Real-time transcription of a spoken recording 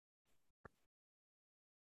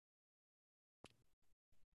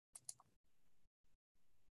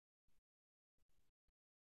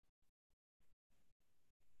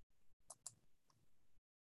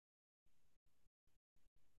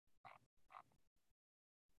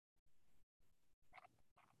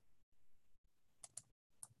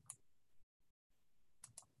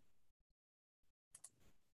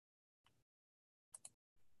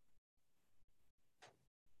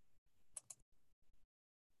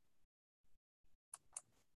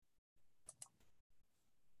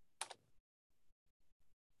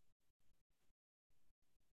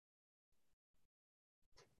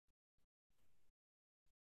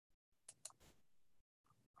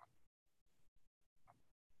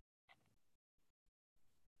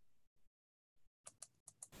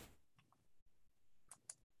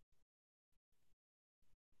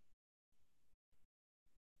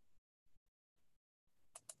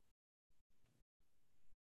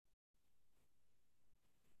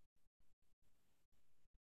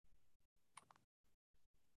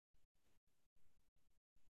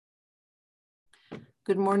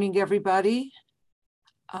Good morning, everybody.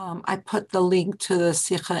 I put the link to the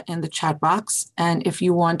Sikha in the chat box. And if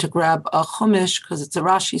you want to grab a Chumash, because it's a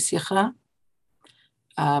Rashi Sikha,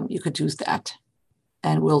 you could use that.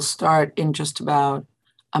 And we'll start in just about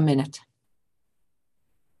a minute.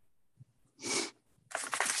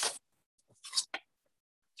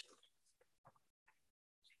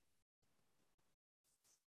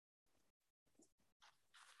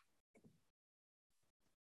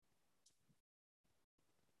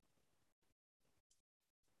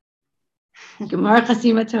 Gemara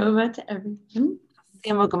Chasima Tova to everyone.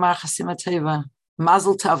 Gemara Chasima Tova.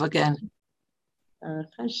 Mazel Tov again.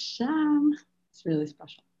 Baruch Hashem. It's really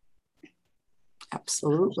special.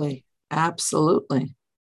 Absolutely. Absolutely.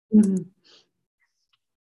 Mm-hmm.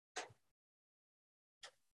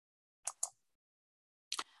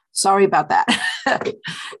 Sorry about that.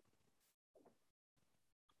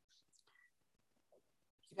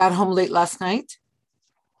 You got home late last night?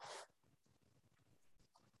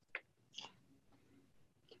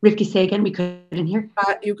 Rivki, say again, we couldn't hear.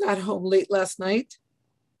 You got home late last night?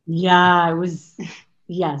 Yeah, it was,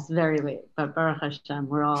 yes, very late. But Baruch Hashem,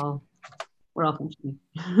 we're all functioning.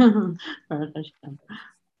 Baruch Hashem.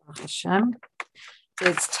 Baruch Hashem.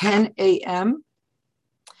 It's 10 a.m.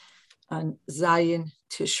 on Zayin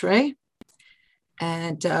Tishrei.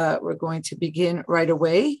 And we're going to begin right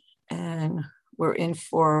away. And we're in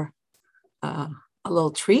for a little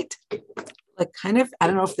treat. Like I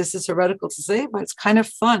don't know if this is heretical to say, but it's kind of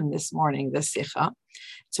fun this morning, this Sikha.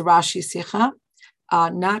 It's a Rashi Sikha,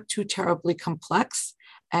 not too terribly complex,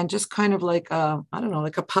 and just kind of like a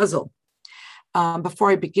puzzle.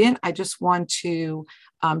 Before I begin, I just want to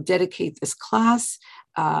dedicate this class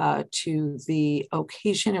to the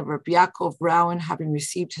occasion of Rabbi Yaakov Rowan having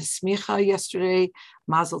received his smicha yesterday.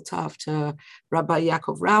 Mazel tov to Rabbi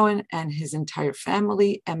Yaakov Rowan and his entire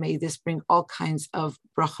family, and may this bring all kinds of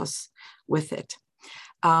brachos with it.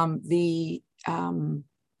 The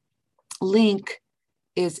link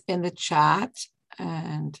is in the chat,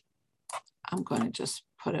 and I'm going to just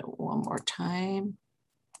put it one more time.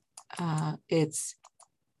 It's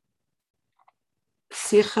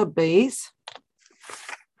Sicha Beis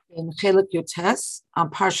in Chelik Yotes on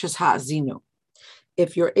Parshas Ha'azinu.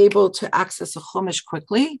 If you're able to access a Chumash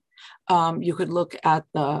quickly, you could look at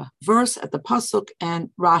the verse, at the pasuk, and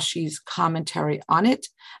Rashi's commentary on it,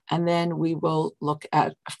 and then we will look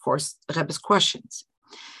at, of course, the Rebbe's questions.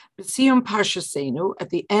 B'siyum Parshasenu, at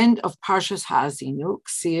the end of Parshas Ha'azinu,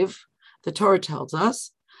 Ksiv, the Torah tells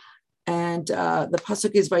us, and the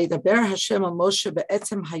pasuk is Vayidaber Hashem al Moshe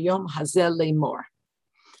be'etzem hayom hazel leimor.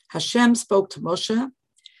 Hashem spoke to Moshe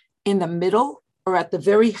in the middle or at the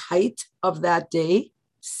very height of that day,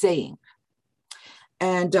 saying.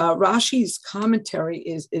 And Rashi's commentary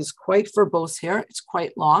is quite verbose here. It's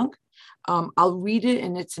quite long. I'll read it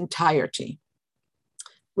in its entirety.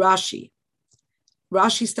 Rashi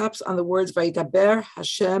stops on the words Vayidaber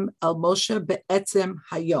Hashem el Moshe be'etzem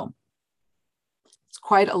hayom. It's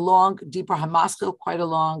quite a long, deeper hamaskil, quite a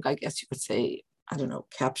long, I guess you could say,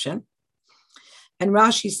 caption. And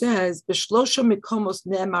Rashi says,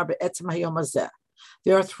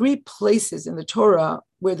 there are three places in the Torah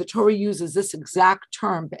where the Torah uses this exact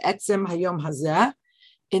term, be'etzem hayom hazeh,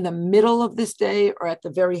 in the middle of this day or at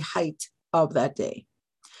the very height of that day.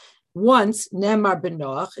 Once, Ne'emar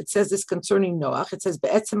b'Noach, it says this concerning Noach, it says,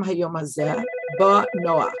 be'etzem hayom hazeh ba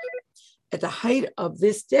Noach. At the height of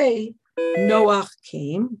this day, Noach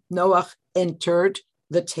came, Noach entered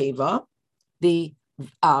the Teva, the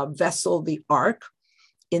vessel, the ark,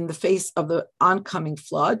 in the face of the oncoming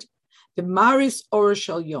flood, the Maris Or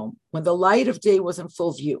Shel Yom, when the light of day was in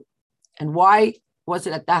full view. And why was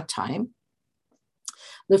it at that time?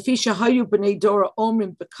 Lefi shahayu b'nei Dora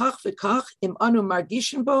omrim b'kach v'kach im anu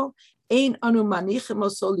margishin bo ein anu manichim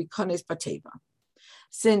oso likanes b'teva.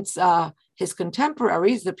 Since his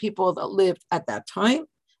contemporaries, the people that lived at that time,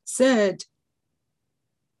 said,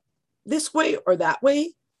 this way or that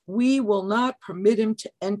way, we will not permit him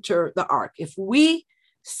to enter the ark. If we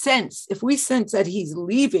sense that he's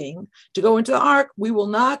leaving to go into the ark, we will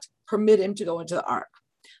not permit him to go into the ark.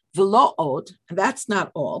 V'lo od, and that's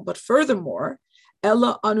not all, but furthermore,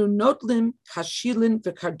 ella anu notlim kashilin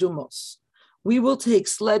v'kardumos. We will take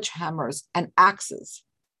sledgehammers and axes.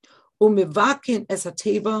 Umivakin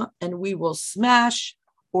esateva, and we will smash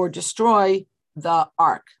or destroy the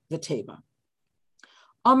ark, the Teva.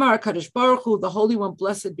 Amar HaKadosh Baruch Hu, the Holy One,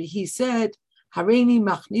 blessed be He, said, Hareini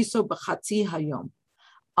machniso b'chatzi hayom.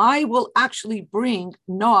 I will actually bring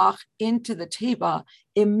Noach into the Teva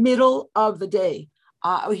in middle of the day.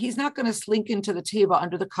 He's not going to slink into the Teva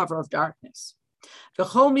under the cover of darkness.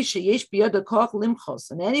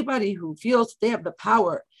 And anybody who feels they have the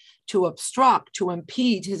power to obstruct, to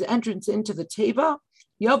impede his entrance into the teva,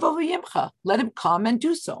 let him come and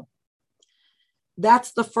do so.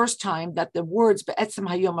 That's the first time that the words be'etzem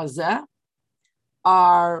hayom hazeh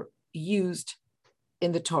are used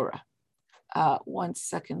in the Torah. 1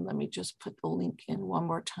 second, let me just put the link in one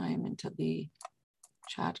more time into the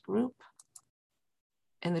chat group,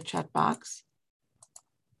 in the chat box.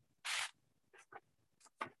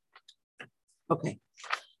 Okay,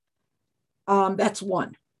 that's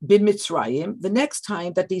one. B'Mitzrayim. The next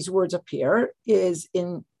time that these words appear is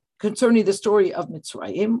in concerning the story of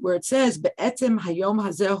Mitzrayim, where it says Be'etzem hayom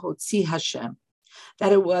hazeh hotzi Hashem,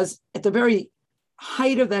 that it was at the very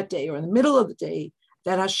height of that day, or in the middle of the day,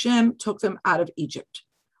 that Hashem took them out of Egypt.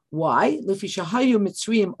 Why? Lefi shahayu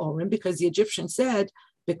Mitzrayim orim, because the Egyptians said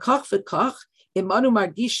Bekach v'kach imanu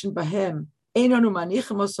margishin bahem einanu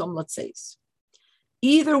manichem osom latzeis.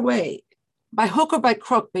 Either way, by hook or by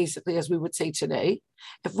crook, basically, as we would say today,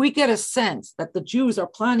 if we get a sense that the Jews are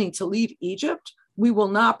planning to leave Egypt, we will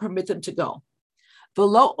not permit them to go.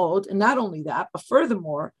 V'lo od, and not only that, but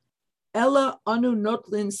furthermore, ella anu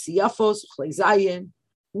notlin siyafos chleizayin,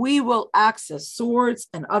 we will access swords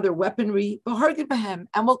and other weaponry, b'hargid b'hem,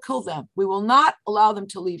 and we'll kill them. We will not allow them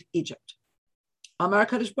to leave Egypt. Amar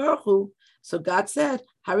Kadosh Baruch Hu, so God said,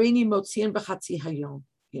 Harini motziin b'chatzi hayom.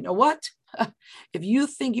 You know what? If you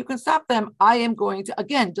think you can stop them, I am going to,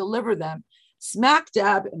 again, deliver them smack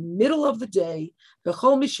dab in the middle of the day.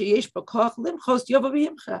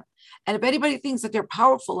 And if anybody thinks that they're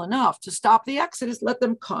powerful enough to stop the Exodus, let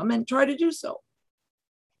them come and try to do so.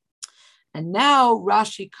 And now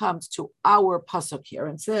Rashi comes to our pasuk here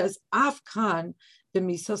and says, Afkan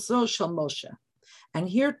b'misaso shel Moshe. And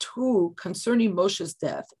here too, concerning Moshe's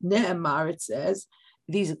death, Ne'emar, it says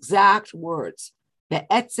these exact words.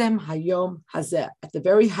 Be'etzem hayom hazeh, at the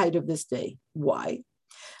very height of this day. Why?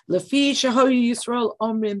 Lefi shahayu Yisrael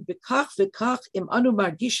omrim bekach v'kach im anu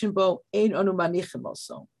margishin bo ein anu manichem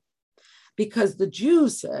oso. Because the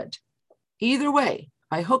Jews said, either way,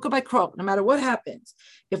 by hook or by crook, no matter what happens,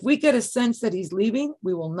 if we get a sense that he's leaving,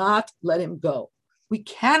 we will not let him go. We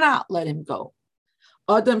cannot let him go.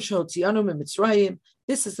 Adam shehotzianu miMitzrayim.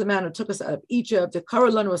 This is the man who took us out of Egypt. The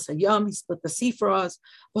Kara lanu es hayam, he split the sea for us.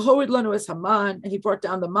 The Horid lanu es haman, and he brought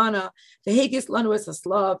down the manna. The Hagis lanu es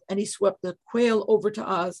haslav, and he swept the quail over to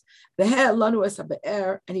us. The He lanu es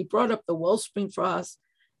habe'er, and he brought up the wellspring for us.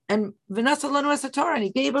 And V'nasa lanu es haTorah, and he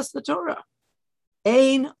gave us the Torah.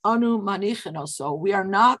 Ein anu manicheno, so we are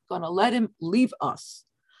not going to let him leave us.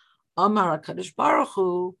 Amar HaKadosh Baruch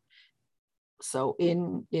Hu. So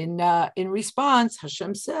in response,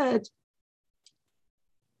 Hashem said,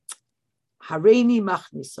 Hareini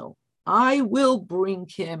machniso, I will bring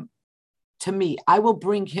him to me. I will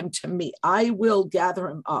bring him to me. I will gather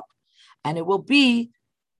him up. And it will be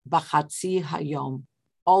b'chatzi hayom,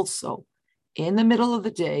 also in the middle of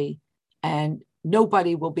the day, and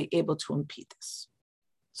nobody will be able to impede this.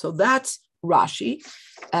 So that's Rashi.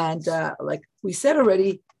 And like we said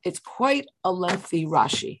already, it's quite a lengthy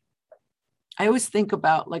Rashi. I always think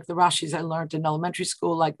about like the Rashis I learned in elementary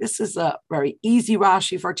school, like this is a very easy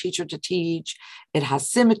Rashi for a teacher to teach. It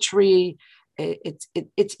has symmetry.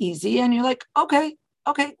 It's easy. And you're like, okay,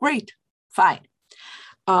 great, fine.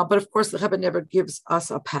 But of course, the Rebbe never gives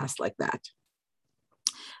us a pass like that.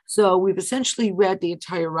 So we've essentially read the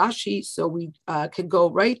entire Rashi. So we can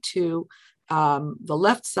go right to the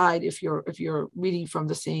left side if you're reading from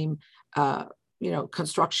the same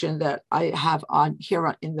construction that I have on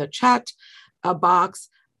here in the chat box.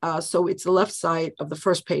 So it's the left side of the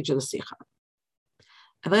first page of the Sikha.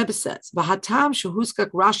 And the Rebbe says, "V'hatam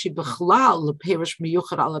shehuskak Rashi b'chlal leperish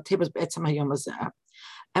miyuchad ala tebas be'etzem hayom hazeh."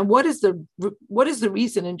 And what is the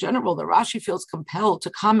reason in general that Rashi feels compelled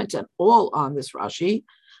to comment at all on this Rashi?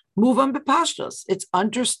 Move on b'pashtos. It's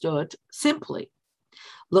understood simply.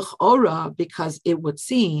 L'chora, because it would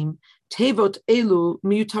seem tevot elu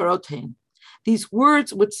miyutaroten. These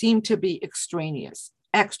words would seem to be extraneous,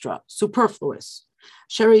 extra, superfluous.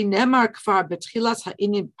 Sheri nemar kfar betchilas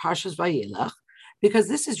ha'inim parshas vayelach, because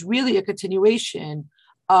this is really a continuation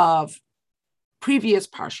of previous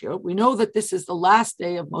parsha. We know that this is the last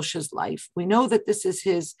day of Moshe's life. We know that this is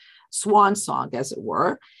his swan song, as it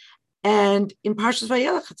were. And in Parshas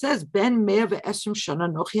Vayelach, it says, Ben mea ve'esrim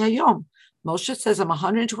shana nochi hayom. Moshe says, I'm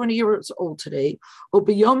 120 years old today.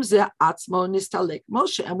 Moshe,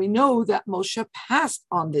 and we know that Moshe passed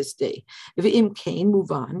on this day.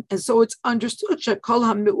 Move on. And so it's understood.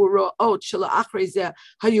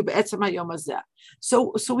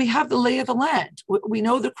 So we have the lay of the land. We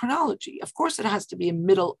know the chronology. Of course, it has to be in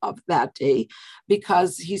middle of that day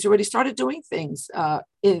because he's already started doing things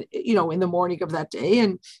in the morning of that day.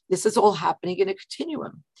 And this is all happening in a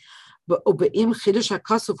continuum.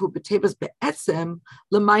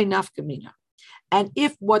 And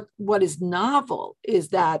if what is novel is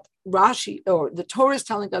that Rashi or the Torah is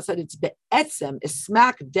telling us that it's be'etzem, is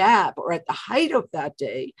smack dab or at the height of that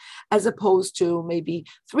day, as opposed to maybe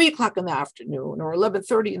 3:00 in the afternoon or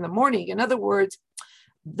 11:30 in the morning. In other words,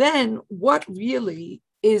 then what really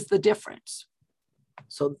is the difference?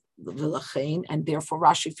 So and therefore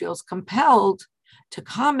Rashi feels compelled to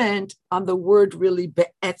comment on the word really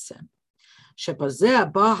be'etzem. The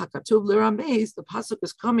pasuk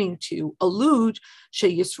is coming to allude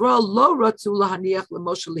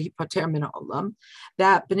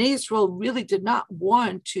that Bnei Yisrael really did not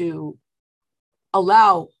want to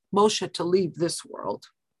allow Moshe to leave this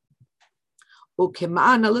world.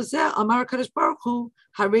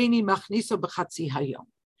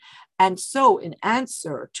 And so, in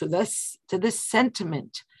answer to this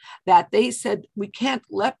sentiment that they said we can't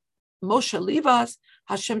let Moshe leave us,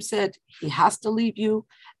 Hashem said he has to leave you,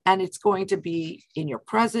 and it's going to be in your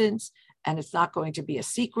presence, and it's not going to be a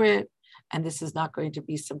secret, and this is not going to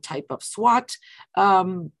be some type of SWAT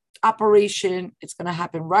operation. It's going to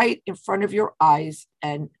happen right in front of your eyes,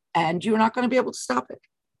 and you're not going to be able to stop it.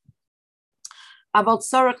 About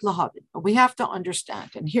Sarach Lahavin, we have to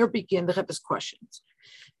understand, and here begin the Rebbe's questions.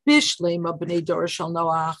 Bishlema b'nei dor shel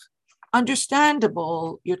Noach.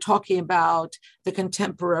 Understandable, you're talking about the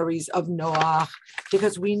contemporaries of Noach,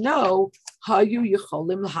 because we know they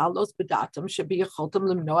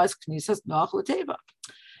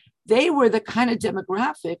were the kind of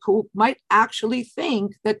demographic who might actually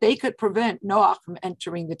think that they could prevent Noach from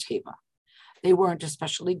entering the Teva. They weren't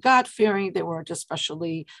especially God-fearing, they weren't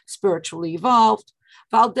especially spiritually evolved.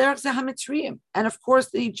 And of course,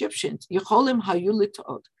 the Egyptians,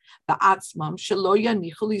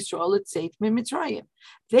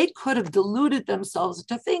 they could have deluded themselves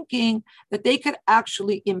into thinking that they could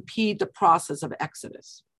actually impede the process of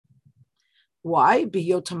Exodus. Why?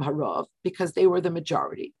 Because they were the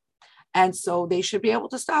majority. And so they should be able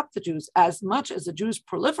to stop the Jews. As much as the Jews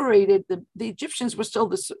proliferated, the Egyptians were still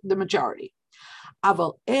the majority.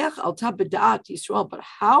 But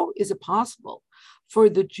how is it possible for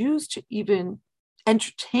the Jews to even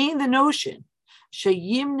entertain the notion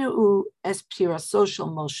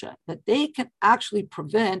that they can actually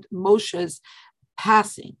prevent Moshe's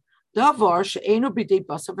passing?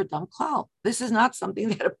 This is not something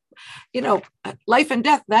that, life and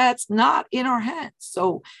death, that's not in our hands.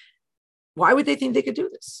 So why would they think they could do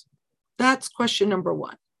this? That's question number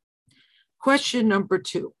one. Question number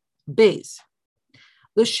two, Beis.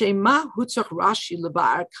 Why does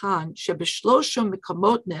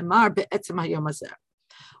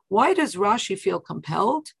Rashi feel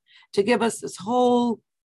compelled to give us this whole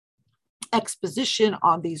exposition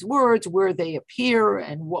on these words, where they appear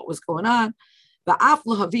and what was going on? And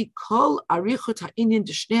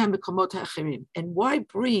why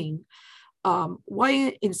bring,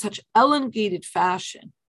 why in such elongated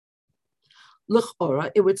fashion?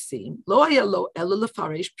 It would seem it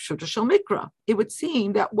would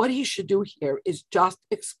seem that what he should do here is just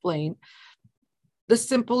explain the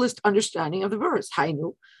simplest understanding of the verse.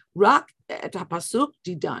 Hainu rak et hapasuk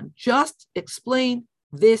didan. Just explain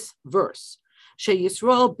this verse.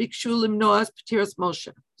 Yisrael bikshu limnoas petiras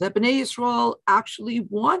Moshe. That Bnei Yisrael actually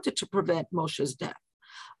wanted to prevent Moshe's death.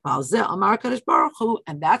 And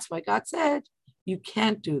that's why God said, you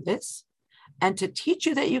can't do this. And to teach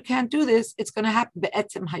you that you can't do this, it's going to happen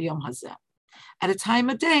be'etzem hayom hazeh, at a time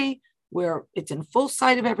of day where it's in full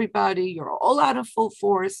sight of everybody, you're all out in full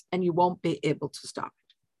force, and you won't be able to stop it.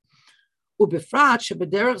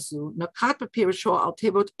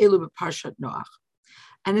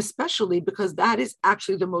 And especially because that is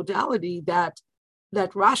actually the modality that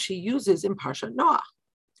Rashi uses in Parshat Noach.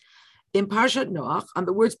 In Parshat Noach, on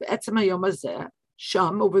the words be'etzem hayom hazeh,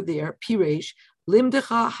 sham over there, piresh,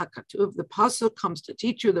 Limdecha hakatuv, the pasuk comes to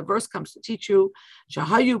teach you, the verse comes to teach you,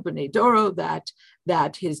 Shahayu b'nei doro, that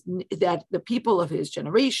the people of his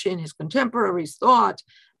generation, his contemporaries, thought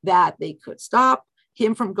that they could stop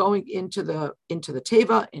him from going into the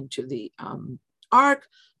teva, into the ark.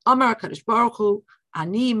 Amar Kadosh Baruch Hu,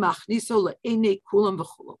 ani machniso le'enei kulam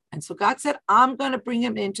v'chulu. And so God said, I'm going to bring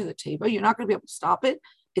him into the teva. You're not going to be able to stop it.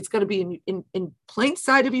 It's going to be in plain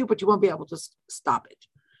sight of you, but you won't be able to stop it.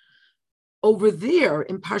 Over there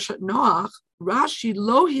in Parshat Noach, Rashi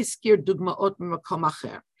lo hiskir dugmaot memakom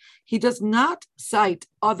acher. He does not cite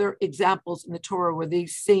other examples in the Torah where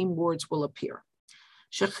these same words will appear.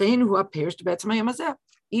 Shechein hu appears to be'etzem hayom hazeh.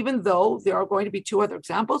 Even though there are going to be two other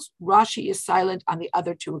examples, Rashi is silent on the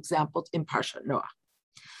other two examples in Parshat Noach.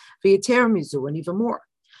 V'yiter mizu, and even more.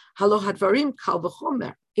 Halo hadvarim kal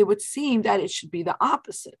v'chomer. It would seem that it should be the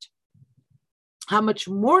opposite. How much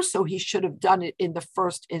more so he should have done it in the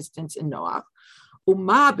first instance in Noach.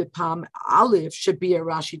 Uma b'pam alif shabir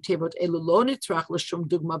Rashi tevot elu lo nitrach l'shum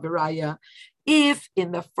dugma v'raya. If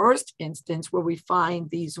in the first instance where we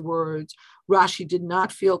find these words, Rashi did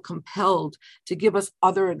not feel compelled to give us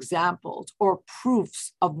other examples or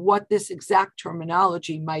proofs of what this exact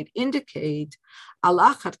terminology might indicate,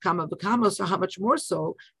 alachat kama v'kama, so how much more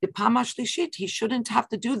so, b'pam shlishit, he shouldn't have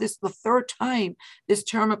to do this the third time this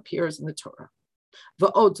term appears in the Torah.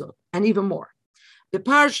 V'odzo, and even more.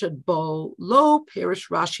 B'parshat bo lo perish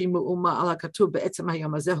Rashi mu'uma ala katuv be'etzem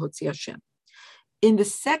hayom hazeh hotzi Hashem. In the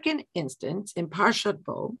second instance, in Parshat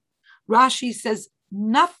Bo, Rashi says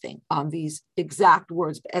nothing on these exact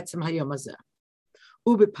words, be'etzem hayom hazeh.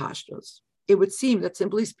 Ubepashtos. It would seem that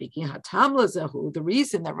simply speaking, hatam lazehu, the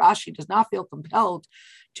reason that Rashi does not feel compelled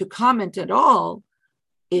to comment at all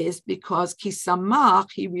is because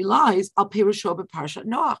kisamach, he relies al perusho beParshat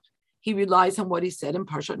Noach. He relies on what he said in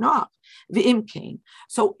Parshat Noach, v'imkein.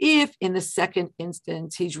 So if in the second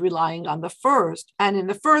instance he's relying on the first, and in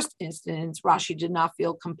the first instance Rashi did not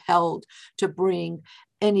feel compelled to bring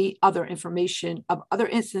any other information of other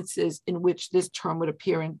instances in which this term would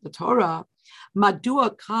appear in the Torah,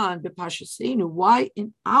 madua kan b'parshasenu, why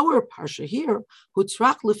in our parsha here,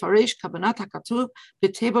 hutzrach lifaresh kavanat hakatuv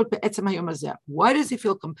b'tevot be'etzem hayom hazeh? Why does he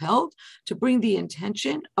feel compelled to bring the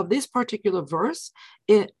intention of this particular verse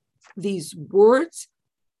in these words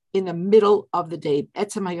in the middle of the day?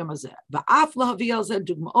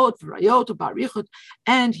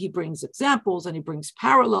 And he brings examples, and he brings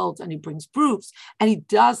parallels, and he brings proofs, and he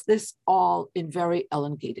does this all in very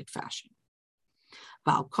elongated fashion.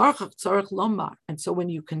 And so when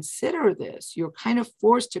you consider this, you're kind of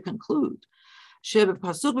forced to conclude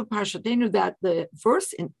that the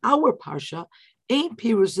verse in our parsha ain't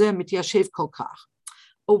piruzeh mityashev kol kach.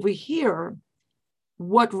 Over here,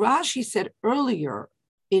 what Rashi said earlier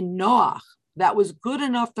in Noach that was good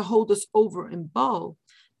enough to hold us over in Bo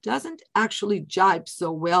doesn't actually jibe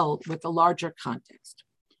so well with the larger context.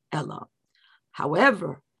 Ella.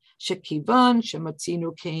 However, shekivan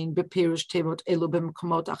shematzinu kain bepirush tevot elu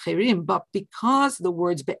b'mkomot acherim, but because the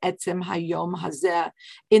words be'etzem hayom hazeh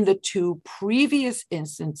in the two previous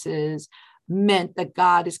instances meant that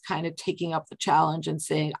God is kind of taking up the challenge and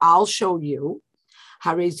saying, I'll show you.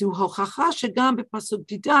 So Rashi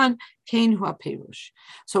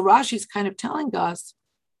is kind of telling us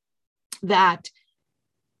that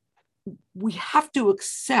we have to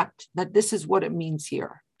accept that this is what it means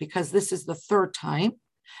here, because this is the third time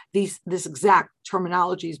this exact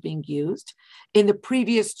terminology is being used. In the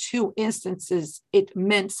previous two instances, it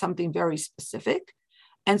meant something very specific.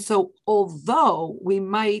 And so although we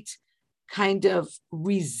might kind of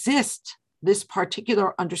resist this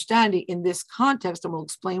particular understanding in this context, and we'll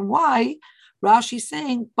explain why, Rashi's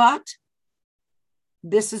saying, but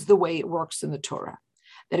this is the way it works in the Torah,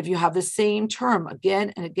 that if you have the same term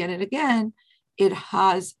again and again and again, it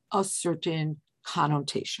has a certain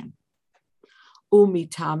connotation.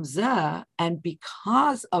 Umitamza, and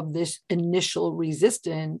because of this initial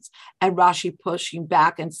resistance, and Rashi pushing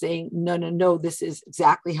back and saying, no, this is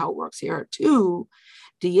exactly how it works here too,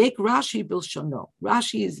 Diyek Rashi bilshono.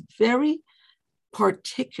 Rashi is very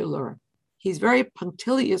particular. He's very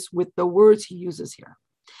punctilious with the words he uses here.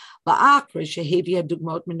 After he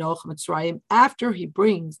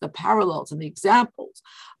brings the parallels and the examples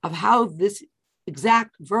of how this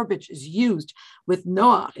exact verbiage is used with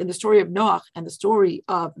Noach in the story of Noach and the story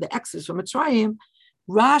of the Exodus from Mitzrayim,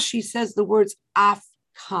 Rashi says the words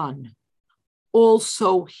afkan,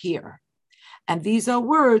 also here. And these are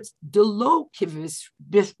words, delo kivis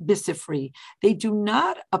bisifri. They do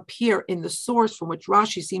not appear in the source from which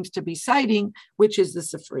Rashi seems to be citing, which is the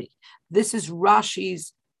Sifri. This is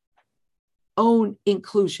Rashi's own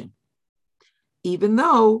inclusion. Even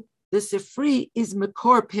though the Sifri is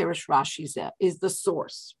Makor Perish Rashi is the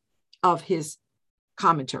source of his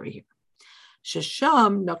commentary here.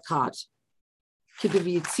 Shesham nakat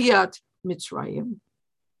kibivitziat Mitzrayim.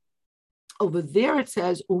 Over there it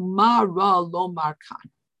says, Umar Ra Lomar Khan.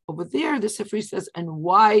 Over there, the Sifri says, and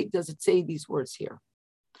why does it say these words here?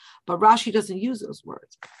 But Rashi doesn't use those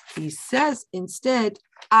words. He says instead,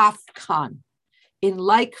 Afkan. in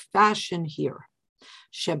like fashion here.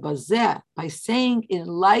 Shebazeh, by saying in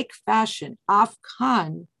like fashion,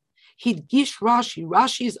 Afkan, Hidgish Rashi.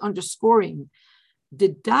 Rashi is underscoring the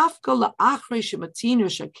dafka la'achre shematinu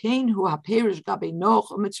shakein hu haperish gabe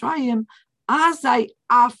Noach u'Mitzrayim azai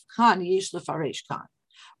Afkan yesh lefaresh kan.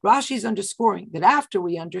 Rashi is underscoring that after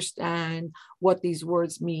we understand what these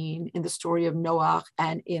words mean in the story of Noach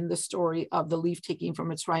and in the story of the leaf taking from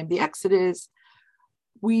Mitzrayim, the Exodus,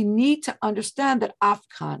 we need to understand that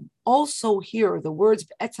Afkan, also here, the words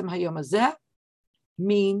Be'etzem Hayom Hazeh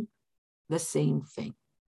mean the same thing.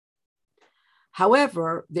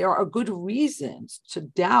 However, there are good reasons to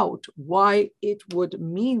doubt why it would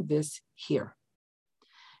mean this here.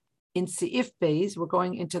 In Seif Beis, we're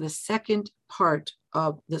going into the second part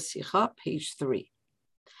of the Sikha, page 3.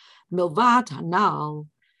 Milvad Hanal,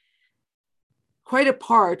 quite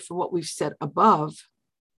apart from what we've said above,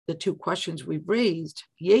 the two questions we've raised,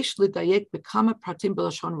 Yesh Lidayek Bekama Pratim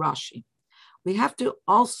B'Lashon Rashi. We have to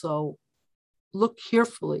also look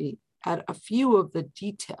carefully at a few of the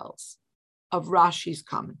details of Rashi's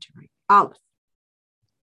commentary. Aleph.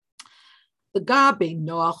 L'gabe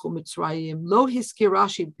Noach u'Mitzrayim lo hiskir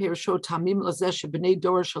Rashi b'perusho tamim lazeh shebnei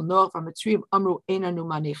dor shel Noach v'Mitzrayim amru einanu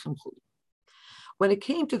manichem chuli. When it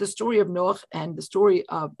came to the story of Noach and the story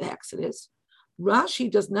of the Exodus, Rashi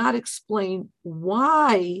does not explain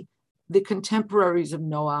why the contemporaries of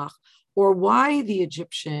Noach or why the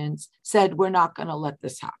Egyptians said, we're not going to let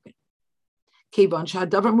this happen.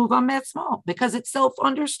 Because it's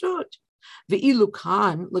self-understood. Ve'ilu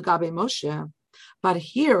kan l'gabe Moshe. But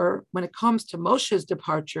here, when it comes to Moshe's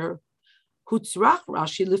departure, Hutzrach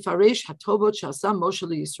Rashi lifaresh hatovot shasa Moshe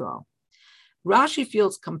liYisrael. Rashi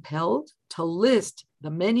feels compelled to list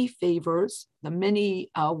the many favors, the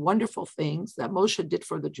many wonderful things that Moshe did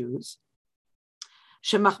for the Jews.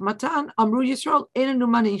 Shemachmatan amru Yisrael einanu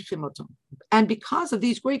manichim otam. And because of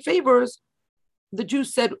these great favors, the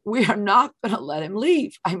Jews said, we are not going to let him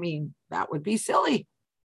leave. I mean, that would be silly.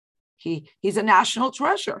 He's a national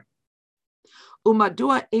treasure.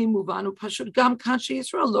 Umadua emuvanu pashut gam kanshi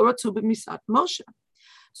Yisrael lo ratu b'misat Moshe.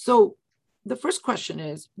 So the first question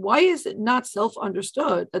is, why is it not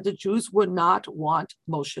self-understood that the Jews would not want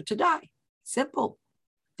Moshe to die? Simple.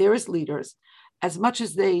 They're his leaders. As much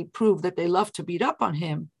as they prove that they love to beat up on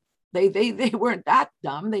him, they weren't that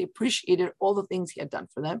dumb. They appreciated all the things he had done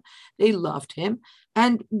for them. They loved him.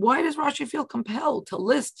 And why does Rashi feel compelled to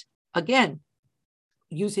list, again,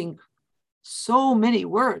 using so many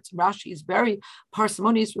words? Rashi is very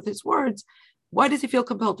parsimonious with his words. Why does he feel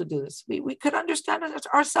compelled to do this? We could understand it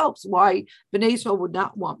ourselves why Bnei Yisrael would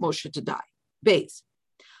not want Moshe to die. Beis.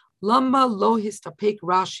 Lama lo histapek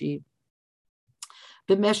Rashi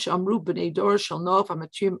b'mesh amru b'nei dor shel Noach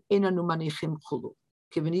v'Mitzrayim einanu manichim chulu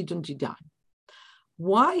kivenidun didan.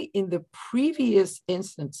 Why in the previous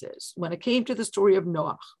instances, when it came to the story of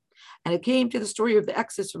Noach and it came to the story of the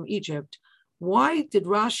exodus from Egypt, why did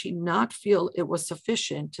Rashi not feel it was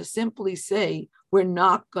sufficient to simply say, we're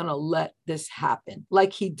not going to let this happen,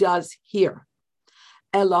 like he does here?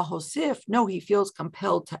 Ela Hosif, no, he feels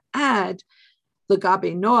compelled to add,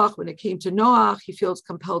 L'gabe Noach, when it came to Noach, he feels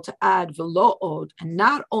compelled to add V'lo od, and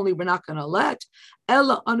not only we're not going to let,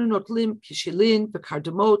 Ela anu notlim kishilin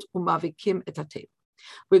v'kardamot umavikim et hatev.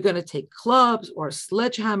 We're going to take clubs or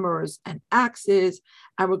sledgehammers and axes,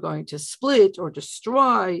 and we're going to split or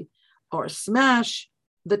destroy or smash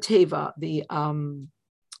the teva, the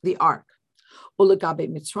ark. Ulagabe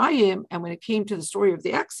Mitzrayim, and when it came to the story of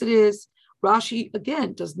the Exodus, Rashi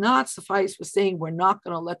again does not suffice with saying we're not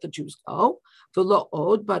going to let the Jews go, v'lo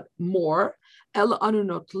od, but more. Ela anu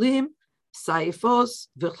notlim saifos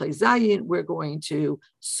v'chleizayin. We're going to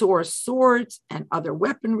source swords and other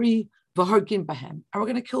weaponry, v'hargin bahem, and we're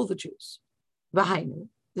going to kill the Jews. V'hainu.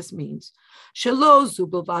 This means it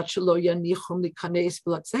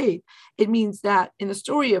means that in the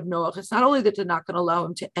story of Noach, it's not only that they're not going to allow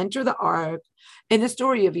him to enter the ark. In the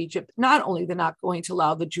story of Egypt, not only they're not going to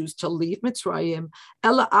allow the Jews to leave Mitzrayim,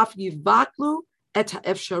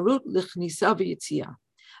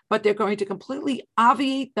 but they're going to completely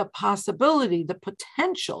obviate the possibility, the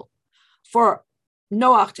potential for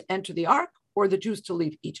Noach to enter the ark or the Jews to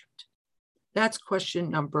leave Egypt. That's question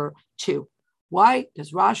number 2. Why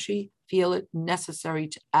does Rashi feel it necessary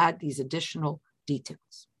to add these additional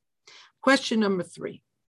details? Question number 3.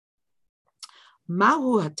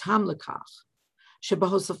 Mahu hatam lekach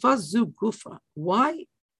shebahosafa zu gufa. Why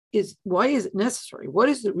is it necessary? What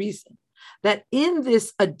is the reason that in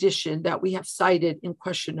this addition that we have cited in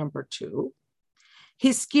question number 2,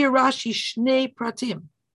 hiskir Rashi shnei pratim?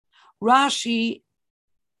 Rashi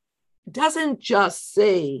doesn't just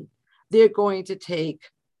say they're going to take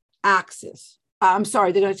axes I'm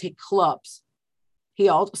sorry, they're going to take clubs. He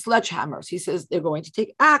also sledgehammers. He says they're going to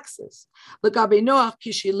take axes. Legabe Noach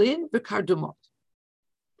kishilin v'kardumot.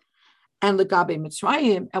 And legabe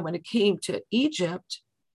Mitzrayim, and when it came to Egypt,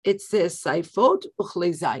 it says saifot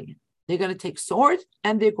uchlei zayin. They're going to take sword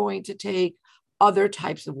and they're going to take other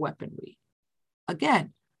types of weaponry.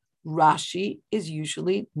 Again, Rashi is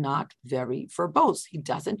usually not very verbose. He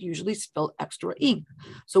doesn't usually spill extra ink.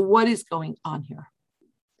 So what is going on here?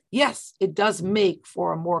 Yes, it does make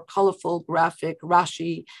for a more colorful, graphic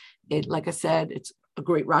Rashi. It, like I said, it's a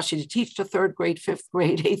great Rashi to teach to third grade, fifth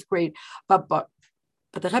grade, eighth grade. But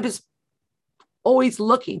the Rebbe is always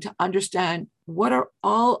looking to understand what are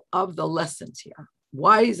all of the lessons here.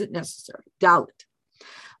 Why is it necessary? Dalit.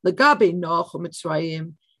 Legabe Noach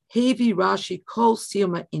u'Mitzrayim hevi Rashi kol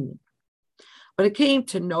siyuma inim. When it came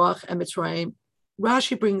to Noach and Mitzrayim,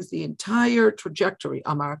 Rashi brings the entire trajectory.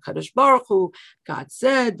 Amar Kadosh Baruch Hu, God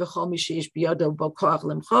said, "V'chol mi sheish biyado bo koach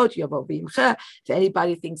limchot yavo v'imcha." If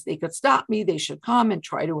anybody thinks they could stop me, they should come and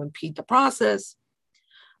try to impede the process.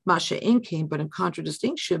 Masha came, but in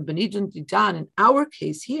contradistinction, Benidin Didan, in our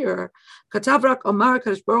case here, Katavrak Amar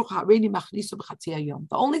Kadosh Baruch Hu hareini machnisu b'chatzi hayom.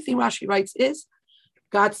 The only thing Rashi writes is,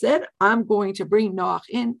 God said, "I'm going to bring Noach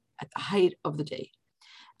in at the height of the day."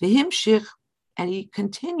 V'himshich, and he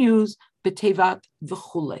continues b'tevat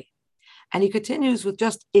v'chulei, and he continues with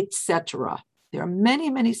just etc. There are many,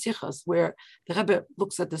 many sichas where the Rebbe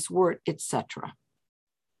looks at this word etc.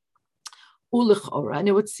 Ulichora, and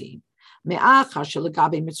it would seem me'achar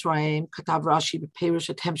shelegabe Mitzrayim katav Rashi b'perush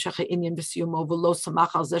et hemshech ha'inyan b'siyumo v'lo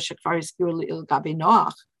samach al zeh shekvar hiskiru legabe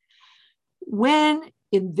Noach. When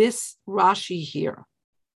in this Rashi here,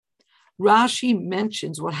 Rashi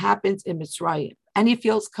mentions what happens in Mitzrayim, and he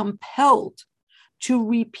feels compelled to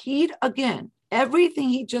repeat again everything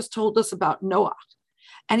he just told us about Noach,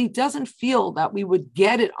 and he doesn't feel that we would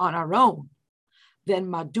get it on our own, then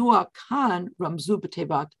Madua Khan Ramzu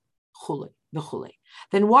B'Tevat Chulei.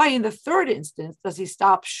 Then why in the third instance does he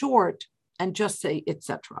stop short and just say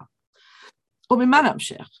etc.?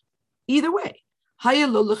 Either way,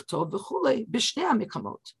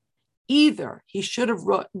 either he should have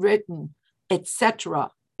written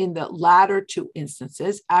etc. in the latter two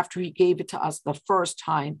instances after he gave it to us the first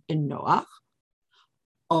time in Noach,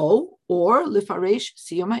 or lifaresh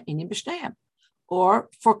siyama inim b'shneim, or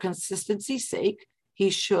for consistency's sake, he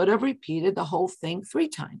should have repeated the whole thing 3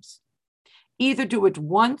 times. Either do it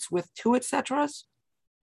once with 2 etceteras,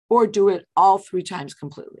 or do it all 3 times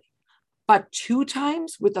completely. But 2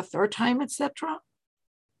 times with the 3rd time, etc.,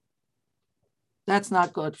 that's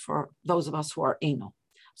not good for those of us who are anal.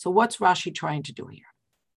 So what's Rashi trying to do here?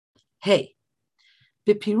 Hey,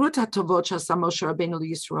 b'pirut hatovot shasa Moshe Rabbeinu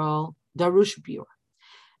Yisrael darush biur.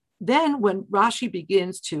 Then when Rashi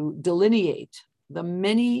begins to delineate the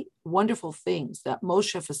many wonderful things that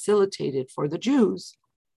Moshe facilitated for the Jews,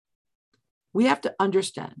 we have to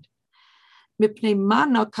understand. Mipnei ma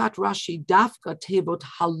nakat Rashi dafka tevot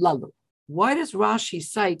halalu. Why does Rashi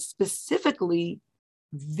cite specifically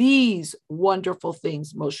these wonderful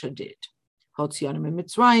things Moshe did? Hotzianu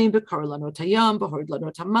mitzrayim, b'kar lanu et hayam, b'hord lanu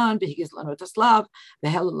et haman, b'higiz lanu et haslav,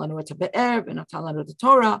 b'hel lanu et be'er, b'natan lanu et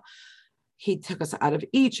Torah. He took us out of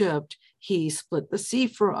Egypt. He split the sea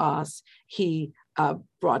for us. He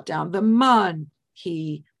brought down the man.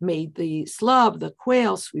 He made the slav, the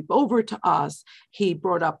quail, sweep over to us. He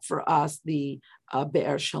brought up for us the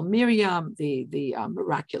Be'er Shel Miriam, the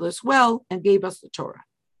miraculous well, and gave us the Torah.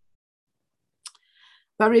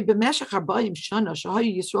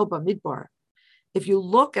 If you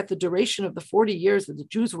look at the duration of the 40 years that the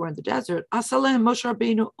Jews were in the desert, Moshe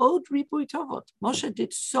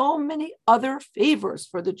did so many other favors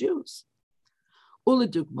for the Jews.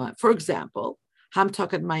 For example,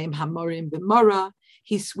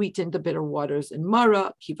 he sweetened the bitter waters in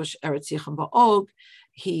Mara. He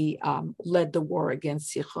led the war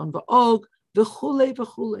against Sichon v'Og,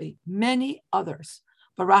 many others.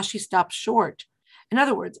 But Rashi stops short. In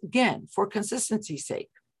other words, again, for consistency's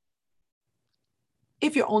sake,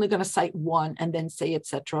 if you're only going to cite 1 and then say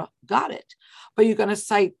etc., got it. But you're going to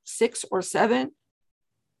cite 6 or 7,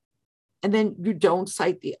 and then you don't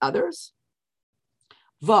cite the others.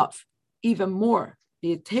 Vav, even more.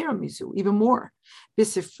 Mizu, even more.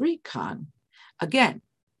 Bisifri Khan, again,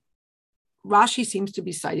 Rashi seems to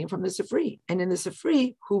be citing from the Sifri. And in the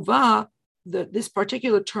Sifri, Huva, this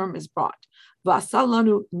particular term is brought.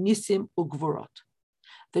 Vasalanu nisim ugvorot.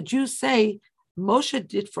 The Jews say, Moshe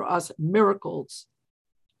did for us miracles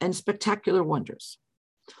and spectacular wonders.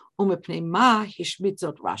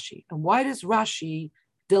 Rashi. And why does Rashi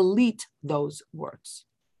delete those words?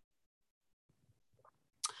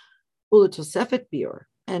 And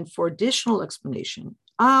And for additional explanation,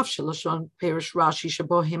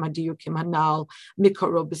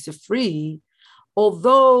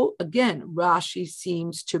 although again, Rashi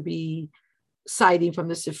seems to be citing from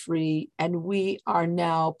the Sifri, and we are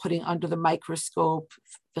now putting under the microscope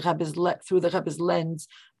through the Rebbe's lens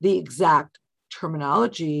the exact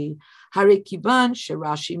terminology. But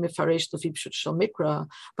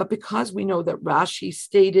because we know that Rashi's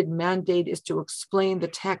stated mandate is to explain the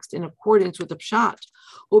text in accordance with the Pshat,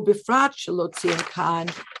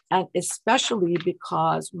 and especially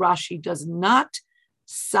because Rashi does not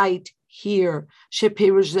cite here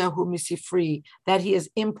that he is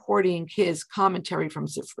importing his commentary from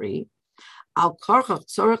Sifri. Al karchach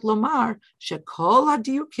tzorech lomar shekol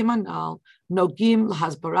hadiyukim anal nogim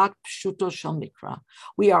lahasbarat pshuto shel mikra.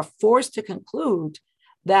 We are forced to conclude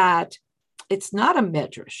that it's not a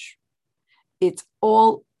medrash; it's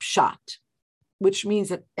all pshat, which means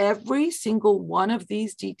that every single one of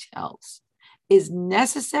these details is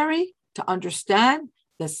necessary to understand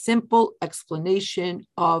the simple explanation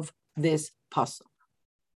of this pasuk.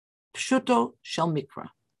 Pshuto shel mikra.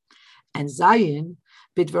 And Zayin,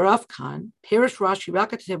 bidvarav kan, perish Rashi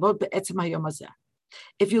rakat tevot be'etzem hayom hazeh.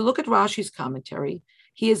 If you look at Rashi's commentary,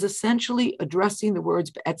 he is essentially addressing the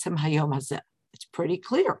words be'etzem hayom hazeh. It's pretty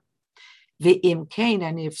clear. Ve'im kain,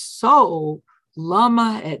 and if so,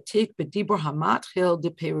 lama etik b'dibur hamatchil de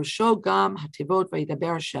perusho gam hatevot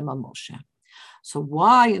vayidaber Hashem al Moshe. So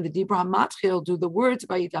why in the Dibur HaMatchil do the words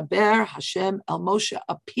Vayidaber Hashem El Moshe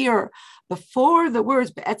appear before the words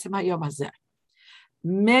Be'etzem Hayom Hazeh?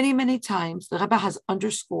 Many, many times the Rebbe has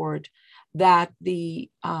underscored that the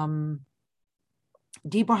Dibur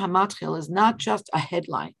HaMatchil is not just a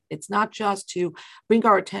headline. It's not just to bring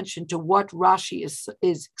our attention to what Rashi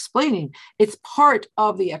is explaining. It's part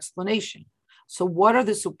of the explanation. So what are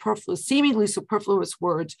the seemingly superfluous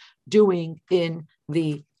words doing in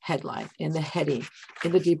the headline, in the heading,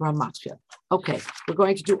 in the Dibur HaMatchil? Okay, we're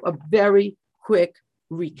going to do a very quick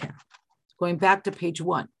recap. Going back to page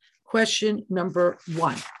 1. Question number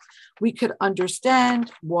 1. We could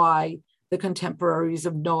understand why the contemporaries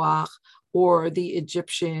of Noach or the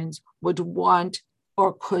Egyptians would want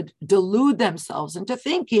or could delude themselves into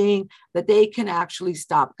thinking that they can actually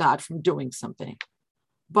stop God from doing something.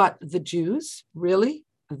 But the Jews, really?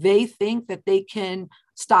 They think that they can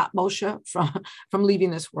stop Moshe from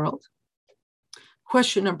leaving this world?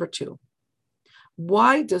 Question number 2.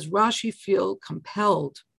 Why does Rashi feel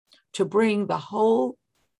compelled to bring the whole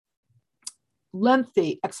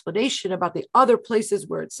lengthy explanation about the other places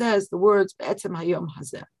where it says the words Be'etzem Hayom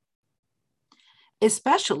Hazeh?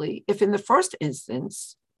 Especially if in the first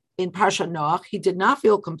instance, in Parshat Noach, he did not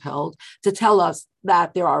feel compelled to tell us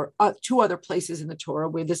that there are 2 other places in the Torah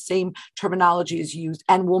where the same terminology is used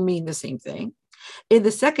and will mean the same thing. In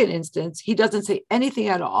the second instance, he doesn't say anything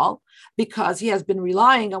at all because he has been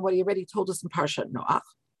relying on what he already told us in Parshat Noach.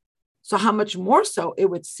 So how much more so it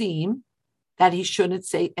would seem that he shouldn't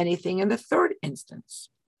say anything in the third instance.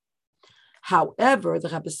 However, the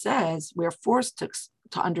Rebbe says we're forced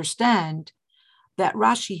to understand that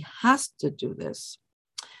Rashi has to do this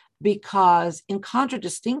because in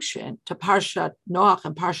contradistinction to Parshat Noach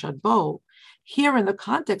and Parshat Bo, here in the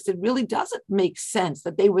context, it really doesn't make sense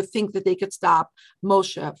that they would think that they could stop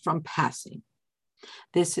Moshe from passing.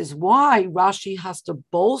 This is why Rashi has to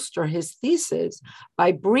bolster his thesis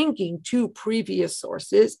by bringing 2 previous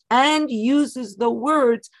sources and uses the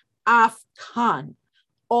words afkan,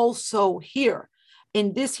 also here.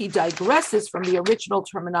 In this, he digresses from the original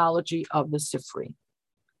terminology of the Sifri.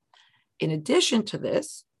 In addition to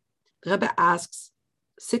this, Rebbe asks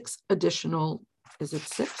 6 additional, is it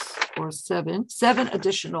 6 or 7? 7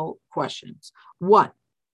 additional questions. 1,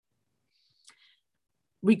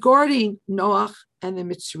 regarding Noach and the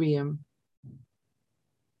Mitzrayim,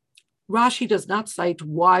 Rashi does not cite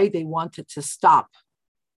why they wanted to stop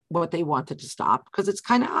what they wanted to stop because it's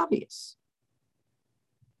kind of obvious.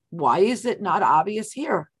 Why is it not obvious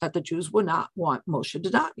here that the Jews would not want Moshe to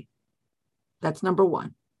die? That's number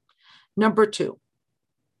 1. Number 2,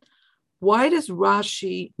 why does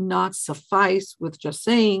Rashi not suffice with just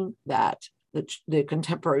saying that the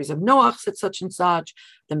contemporaries of Noach said such and such,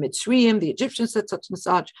 the Mitzrayim, the Egyptians said such and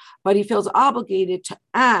such, but he feels obligated to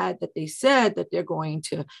add that they said that they're going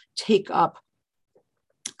to take up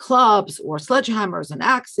clubs or sledgehammers and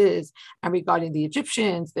axes, and regarding the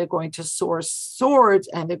Egyptians, they're going to source swords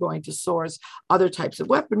and they're going to source other types of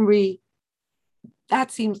weaponry.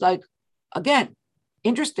 That seems like, again,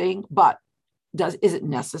 interesting, but is it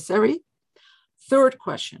necessary? Third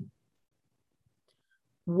question,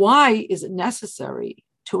 why is it necessary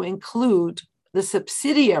to include the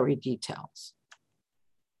subsidiary details?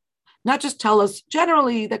 Not just tell us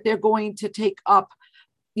generally that they're going to take up,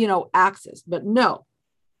 axes, but no,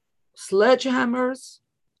 sledgehammers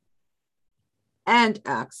and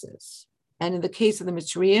axes. And in the case of the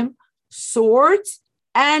Mitzrayim, swords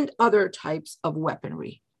and other types of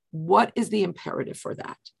weaponry. What is the imperative for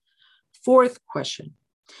that? Fourth question.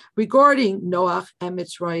 Regarding Noach and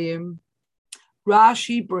Mitzrayim,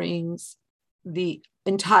 Rashi brings the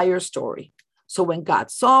entire story. So when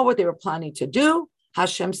God saw what they were planning to do,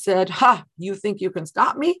 Hashem said, you think you can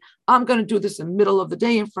stop me? I'm going to do this in the middle of the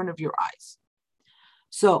day in front of your eyes.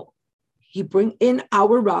 So he brings in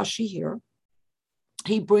our Rashi here.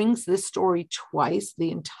 He brings this story twice,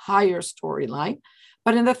 the entire storyline.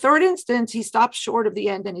 But in the third instance, he stops short of the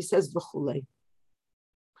end and he says, V'chule.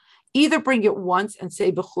 Either bring it once and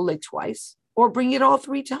say V'chule twice, or bring it all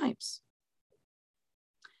three times.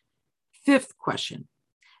 Fifth question.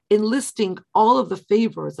 In listing all of the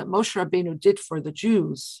favors that Moshe Rabbeinu did for the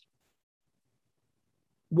Jews,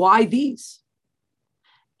 why these?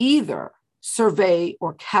 Either survey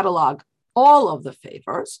or catalog all of the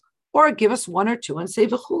favors, or give us one or two and say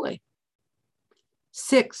V'chule.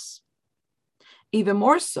 6. Even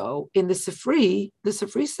more so, in the Sifri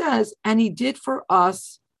says, and he did for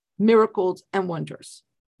us miracles and wonders.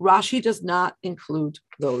 Rashi does not include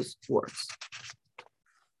those words.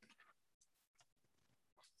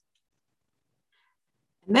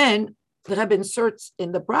 And then the Rebbe inserts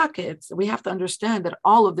in the brackets, we have to understand that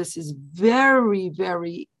all of this is very,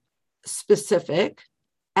 very specific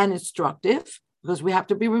and instructive, because we have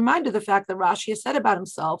to be reminded of the fact that Rashi has said about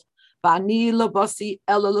himself, so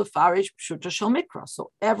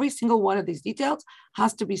every single one of these details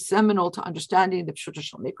has to be seminal to understanding the Pshuta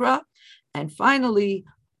Shel Mikra. And finally,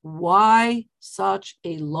 why such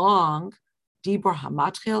a long Dibur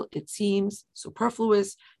HaMatchil? It seems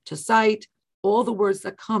superfluous to cite all the words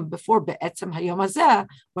that come before Be'etzem Hayom Hazeh,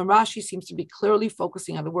 when Rashi seems to be clearly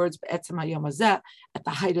focusing on the words Be'etzem Hayom Hazeh at the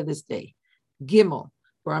height of this day. Gimel,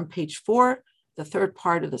 we're on page 4, the third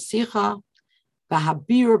part of the Sikha.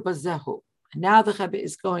 V'habir bazehu. And now the Rebbe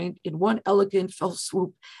is going in one elegant fell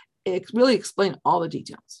swoop, really explain all the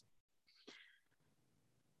details.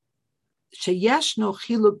 Sheyeshno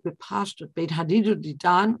chiluk b'pashtut beit hadidu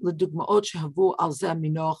didan l'dugmaot shehavu al zeh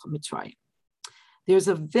minoch Mitzrayim. There's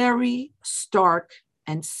a very stark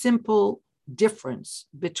and simple difference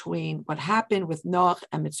between what happened with Noach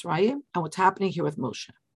and Mitzrayim and what's happening here with Moshe.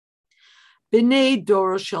 B'nei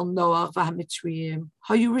dor shel Noach v'hamitzrayim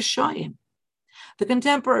hayu rishayim. The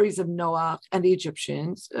contemporaries of Noach and the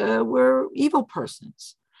Egyptians were evil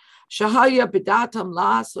persons. Shahaya bidatam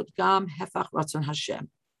la'asot gam hefach ratzon Hashem.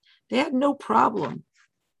 They had no problem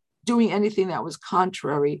doing anything that was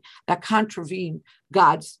contrary, that contravened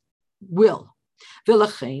God's will.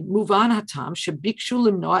 V'lachein muvan hatam shebikshu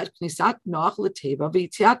limnoa et knisat Noach l'teva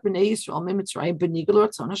v'yitziat b'nei Yisrael miMitzrayim b'nigel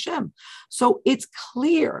ratzon Hashem. So it's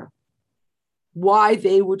clear why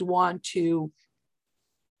they would want to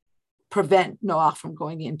prevent Noach from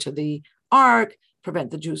going into the ark,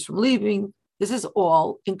 prevent the Jews from leaving. This is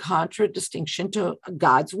all in contradistinction to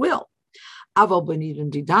God's will. Aval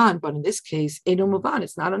b'nidun didan, but in this case, eino muvan,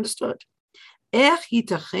 it's not understood. Ech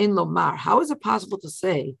yitachen lomar, how is it possible to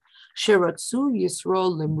say sheratzu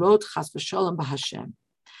Yisrael limrod chas v'sholem b'Hashem,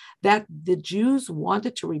 that the Jews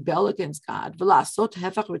wanted to rebel against God, v'lasot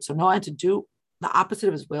hefach ritzono, and to do the opposite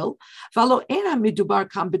of His will, v'alo ena midubar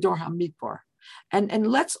kam b'dor hamidbar. And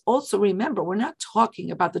let's also remember, we're not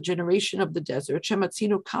talking about the generation of the desert.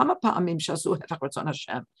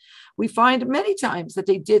 We find many times that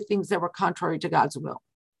they did things that were contrary to God's will.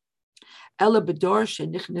 We're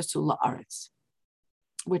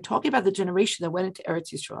talking about the generation that went into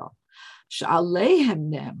Eretz Yisrael.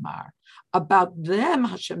 About them,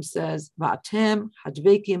 Hashem says,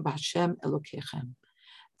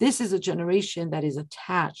 this is a generation that is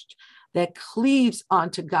attached, that cleaves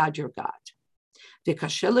onto God, your God. And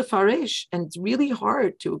it's really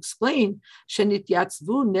hard to explain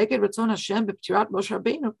that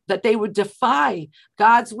they would defy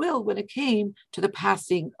God's will when it came to the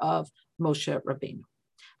passing of Moshe Rabbeinu.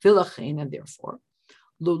 And therefore,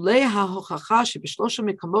 if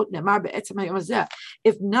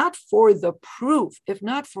not for the proof, if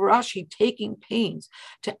not for Rashi taking pains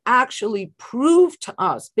to actually prove to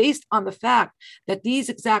us, based on the fact that these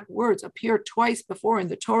exact words appear twice before in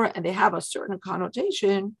the Torah and they have a certain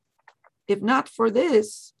connotation, if not for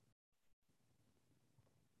this,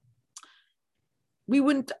 we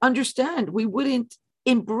wouldn't understand, we wouldn't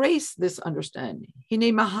embrace this understanding.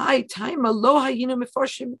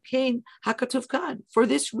 For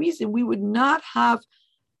this reason, we would not have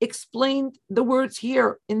explained the words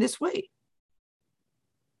here in this way.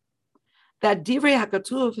 that divrei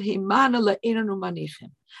hakatuv himana le'enanu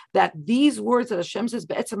manichim, that these words that Hashem says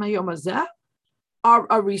be'etzem hayom hazeh are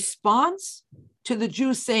a response to the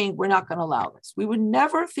Jews saying, we're not going to allow this. We would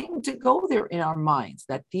never think to go there in our minds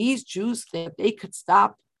that these Jews think they could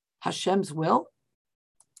stop Hashem's will.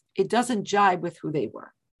 It doesn't jibe with who they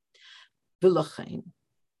were. V'lachein.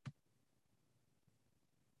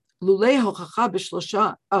 Lulei hochacha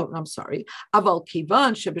b'shlosha. Oh, I'm sorry. Aval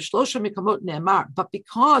kivan sheb'shlosha mikamot ne'emar. But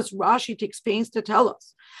because Rashi takes pains to tell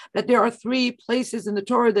us that there are 3 places in the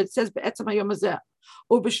Torah that says be'etzem hayom hazeh,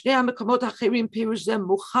 ובשני המקומות האחרים פירוש זה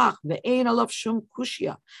מוכח ואין עליו שום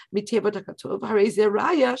קושיה מטבעת הכתוב, הרי זה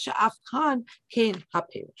ראיה שאף כאן כן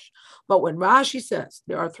הפירוש. But when Rashi says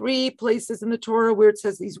there are 3 places in the Torah where it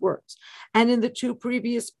says these words, and in the 2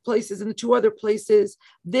 previous places, in the 2 other places,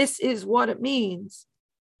 this is what it means,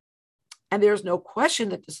 and there's no question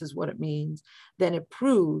that this is what it means, then it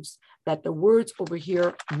proves that the words over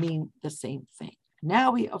here mean the same thing.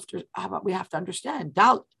 Now we have to understand,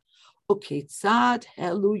 Dalit.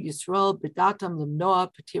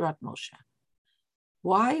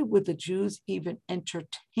 Why would the Jews even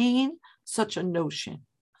entertain such a notion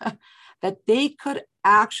that they could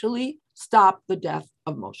actually stop the death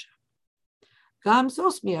of Moshe? And so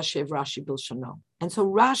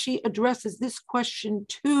Rashi addresses this question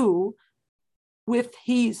too with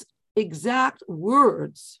his exact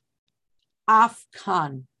words,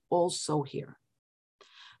 Afkan, also here.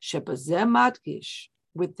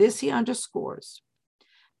 With this, he underscores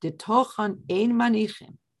that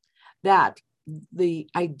the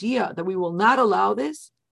idea that we will not allow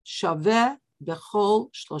this, shaveh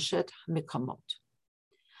bechol shloshet mikamot.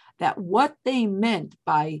 That what they meant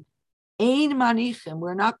by ein manichim,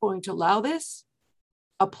 we're not going to allow this,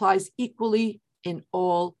 applies equally in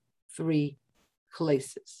all 3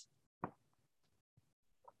 places.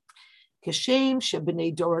 כשם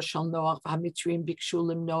שבני דור של נוח והמצרים ביקשו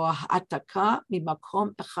למנוע העתקה ממקום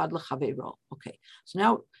אחד לחברו. Okay, so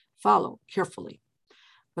now follow carefully.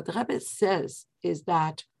 What the Rebbe says is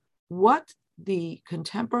that what the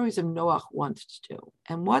contemporaries of Noach wanted to do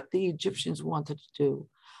and what the Egyptians wanted to do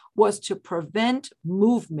was to prevent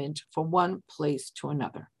movement from one place to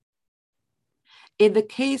another. In the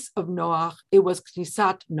case of Noach, it was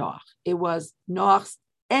Knisat Noach. It was Noach's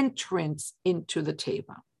entrance into the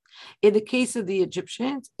Teva. In the case of the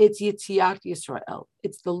Egyptians, it's Yetziat Yisrael.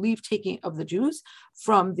 It's the leave-taking of the Jews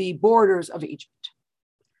from the borders of Egypt.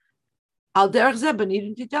 Al derech zeh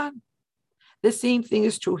b'nidin didan. The same thing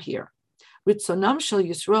is true here. Ritzonam shel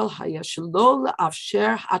Yisrael haya shelo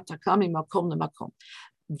la'afsher hataka mimakom lemakom.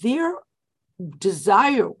 Their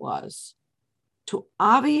desire was to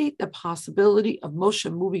obviate the possibility of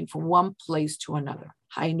Moshe moving from one place to another.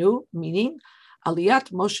 Hainu, meaning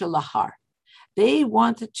Aliyat Moshe Lahar. They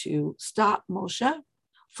wanted to stop Moshe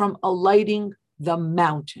from alighting the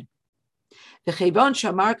mountain. Because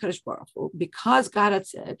God had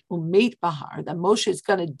said, Umeit Bahar, that Moshe is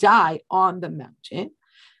going to die on the mountain.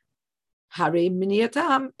 Hare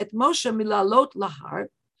miniatam et Moshe milalot lahar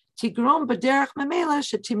tigrom b'derech memela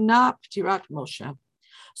shetimna ptirat Moshe.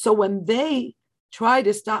 So when they try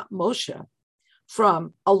to stop Moshe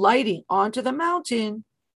from alighting onto the mountain,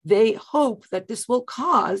 they hope that this will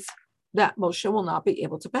cause that Moshe will not be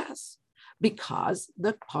able to pass, because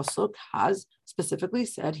the pasuk has specifically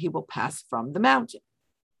said he will pass from the mountain.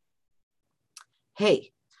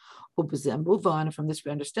 Hey, move on. From this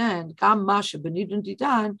we understand.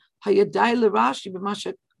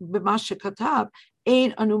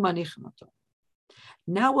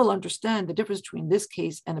 Now we'll understand the difference between this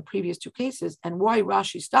case and the previous 2 cases and why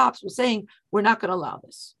Rashi stops with saying we're not going to allow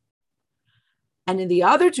this. And in the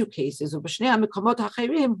other 2 cases, in the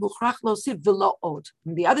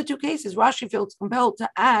other 2 cases, Rashi feels compelled to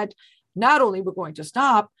add, not only we're going to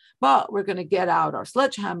stop, but we're going to get out our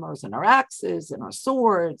sledgehammers and our axes and our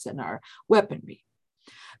swords and our weaponry.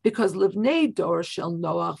 Because Livnei Dor Shel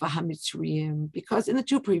Noach v'Hamitzrayim, because in the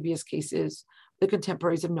 2 previous cases, the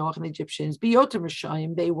contemporaries of Noach and the Egyptians, Biyotim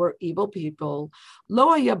Rishayim, they were evil people. Lo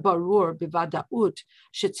haya barur bivadaut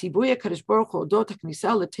shetzivui HaKadosh Baruch Hu odot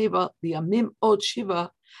haknisa leteva liyamim od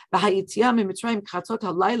shiva v'hayitzia mimitzrayim chatzot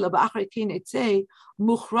halayla v'achrei kein etzei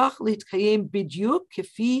muchrach litkayim bidyuk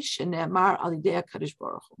kefi shene'emar al yidei HaKadosh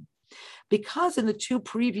Baruch Hu. Because in the 2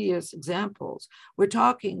 previous examples, we're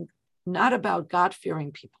talking not about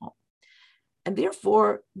God-fearing people. And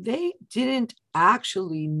therefore, they didn't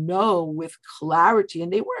actually know with clarity,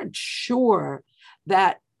 and they weren't sure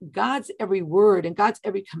that God's every word and God's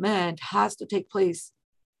every command has to take place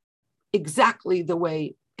exactly the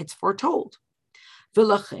way it's foretold.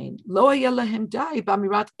 Therefore,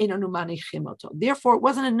 it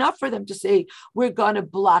wasn't enough for them to say, we're going to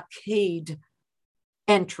blockade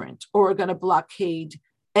entrant or we're going to blockade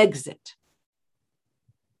exit.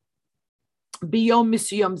 Biyom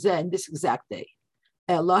misiyom zeh, in this exact day.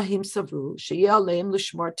 They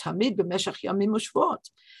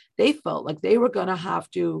felt like they were going to have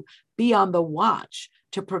to be on the watch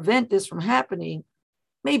to prevent this from happening,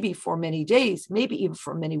 maybe for many days, maybe even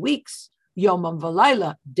for many weeks. Yomam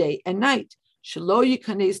v'layla, day and night.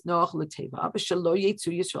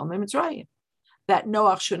 That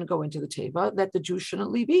Noach shouldn't go into the Teva, that the Jews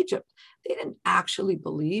shouldn't leave Egypt. They didn't actually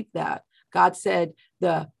believe that God said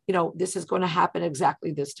this is going to happen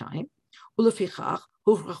exactly this time. Therefore,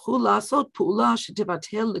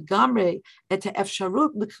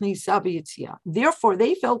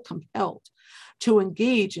 they felt compelled to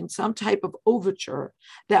engage in some type of overture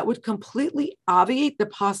that would completely obviate the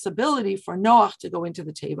possibility for Noach to go into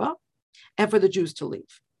the Teva and for the Jews to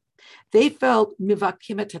leave. They felt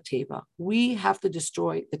mivakim et teva. We have to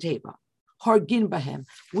destroy the Teva. Hargin bahem.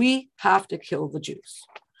 We have to kill the Jews.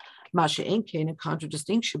 Masha Enkein, in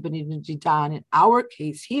contradistinction, in our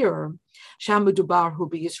case here, Shamudubar hu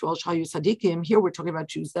Yisrael shayu sadikim. Here we're talking about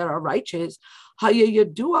Jews that are righteous.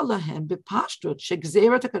 Hayayadu alahem bepashtut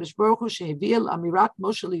shegzerat hakadosh baruch hu sheheviel amirat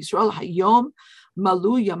Moshe Yisrael hayom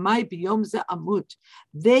malu yamai biyom ze amut.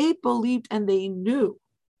 They believed and they knew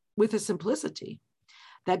with a simplicity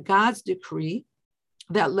that God's decree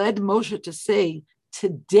that led Moshe to say,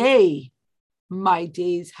 today my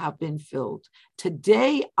days have been filled,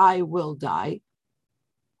 today I will die,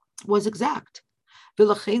 was exact.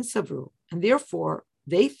 And therefore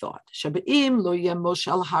they thought that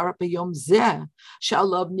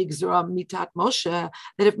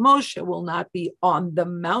if Moshe will not be on the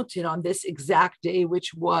mountain on this exact day,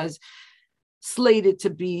 which was slated to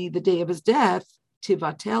be the day of his death,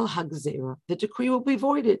 Tivatel Hagzera, the decree will be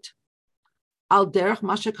voided. Al derech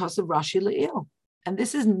mashakasav Rashi le'il. And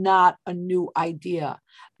this is not a new idea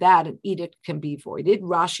that an edict can be voided.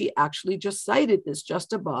 Rashi actually just cited this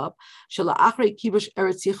just above, that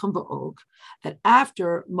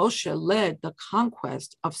after Moshe led the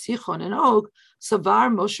conquest of Sichon and Og,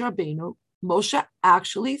 Savar Moshe Rabbeinu, Moshe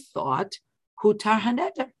actually thought Hutar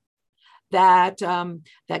Haneder, that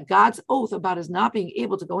God's oath about his not being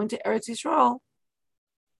able to go into Eretz Yisrael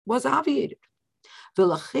was obviated.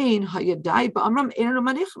 That's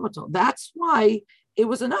why it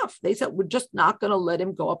was enough. They said, we're just not going to let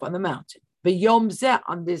him go up on the mountain. On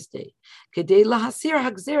this day. And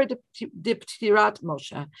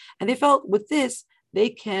they felt with this, they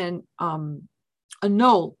can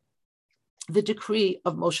annul the decree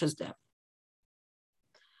of Moshe's death.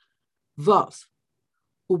 Vav.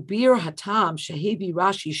 Ubir hatam shehevi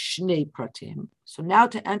Rashi shnei pratim. So now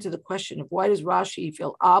to answer the question of why does Rashi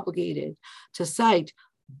feel obligated to cite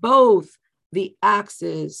both the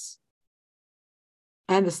axes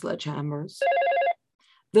and the sledgehammers,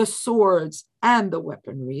 the swords and the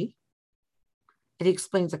weaponry, and he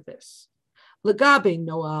explains like this. Legabe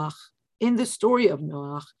Noach, in the story of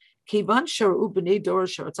Noach, kivan sharu b'nei dor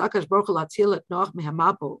sharatzakash baruch hu latzil et Noach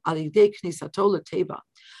mehamapo al yidei knisato leteva.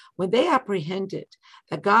 When they apprehended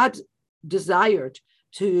that God desired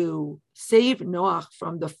to save Noach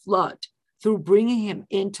from the flood through bringing him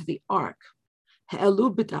into the ark,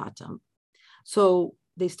 so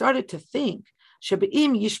they started to think, if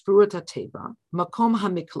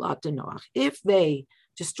they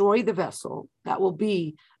destroy the vessel, that will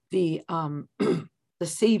be the the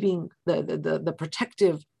saving, the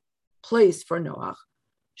protective place for Noach.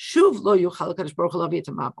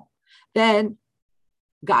 Then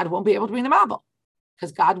God won't be able to bring the Mabul,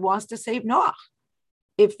 because God wants to save Noach.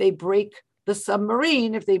 If they break the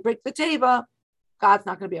submarine, if they break the Teva, God's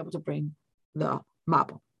not going to be able to bring the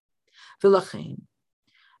Mabul.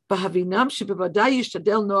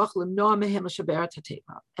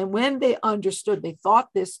 And when they understood, they thought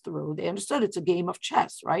this through, they understood it's a game of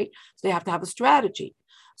chess, right? So they have to have a strategy.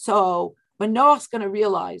 So when Noach's going to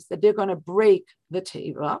realize that they're going to break the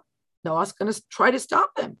Teva, Noach's going to try to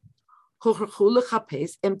stop them. So they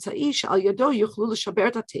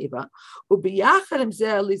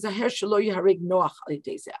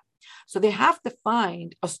have to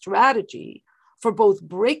find a strategy for both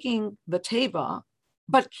breaking the Teva,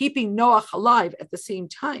 but keeping Noach alive at the same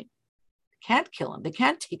time. They can't kill him. They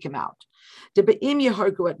can't take him out.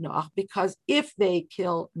 Because if they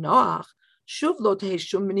kill Noach,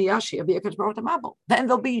 then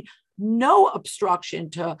there'll be no obstruction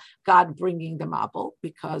to God bringing the Mabul,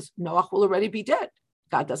 because Noach will already be dead.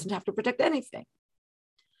 God doesn't have to protect anything.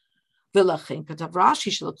 V'lachin katav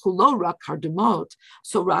Rashi shelakhu lo rak kardamot.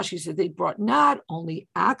 So Rashi said they brought not only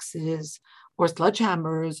axes or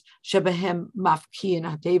sledgehammers, shebehem mafkiin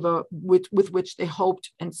hadeva, with which they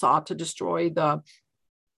hoped and sought to destroy the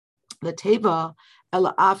teva,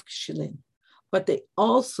 ela af kshilin, but they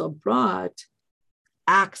also brought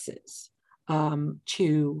axes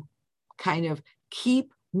to kind of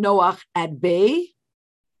keep Noach at bay,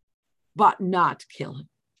 but not kill him.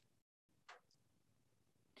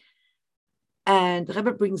 And the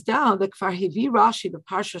Rebbe brings down the Kfar Hevi Rashi, the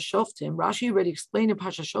Parsha Shoftim. Rashi already explained in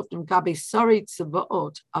Parsha Shoftim, Gabe Sari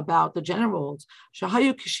Tzavaot, about the generals,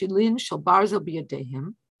 Shahayu Kishilin Shel Barzel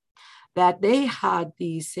Biyadehim, that they had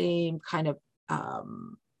the same kind of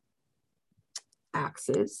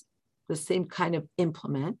axes, the same kind of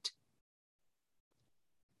implement.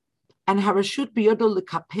 And Harashut Biyodol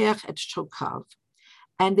Lekaper et Shokav.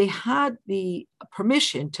 And they had the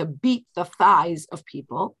permission to beat the thighs of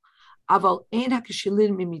people. But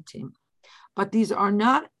these are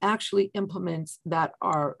not actually implements that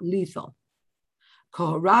are lethal.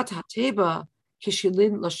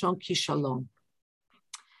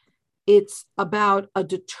 It's about a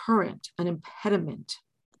deterrent, an impediment.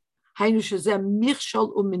 It's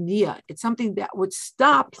something that would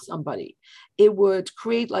stop somebody. It would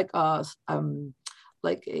create like a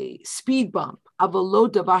speed bump, but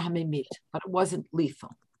it wasn't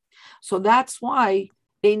lethal. So that's why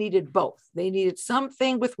they needed both. They needed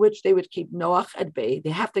something with which they would keep Noach at bay.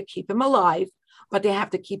 They have to keep him alive, but they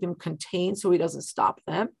have to keep him contained so he doesn't stop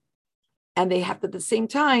them. And they have to, at the same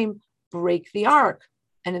time, break the ark.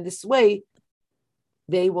 And in this way,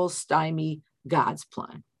 they will stymie God's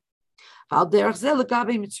plan. It's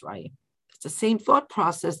the same thought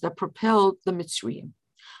process that propelled the Mitzrayim.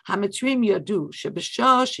 They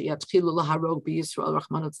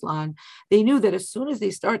knew that as soon as they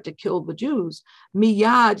start to kill the Jews, the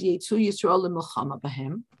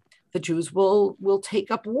Jews will take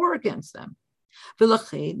up war against them.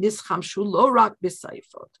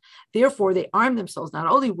 Therefore, they arm themselves not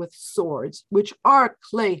only with swords, which are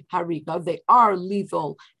klei hariga, they are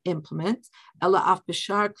lethal implements,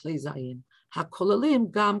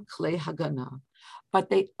 but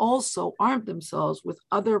they also armed themselves with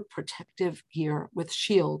other protective gear, with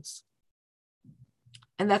shields.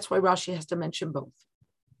 And that's why Rashi has to mention both.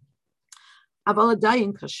 But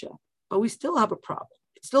we still have a problem.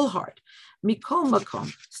 It's still hard. Mikol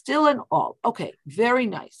makom, still in all. Okay, very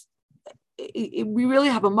nice. We really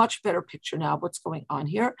have a much better picture now of what's going on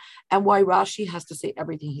here and why Rashi has to say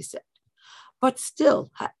everything he said. But still,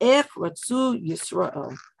 ha'ech ratzu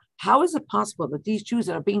Yisrael. How is it possible that these Jews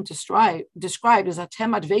that are being described as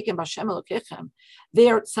Atem Advekim B'Shem Elokechem, they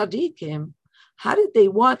are tzaddikim? How did they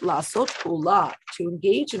want La'asot Kula, to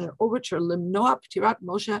engage in an overture, Limnoa P'tirat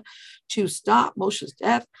Moshe, to stop Moshe's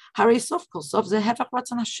death? Harei Sof Kol Sof Zeh Hefach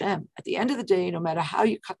Ratzon Hashem. At the end of the day, no matter how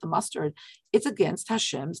you cut the mustard, it's against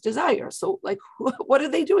Hashem's desire. So, what are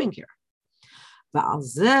they doing here?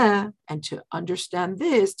 And to understand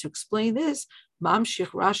this, to explain this, Mamshich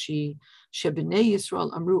Rashi, Shebnei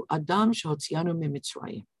Yisrael Amru Adam Shehotzianu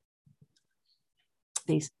Mimitzrayim.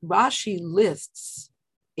 Rashi lists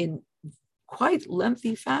in quite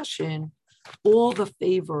lengthy fashion all the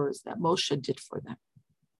favors that Moshe did for them.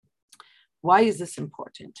 Why is this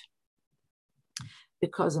important?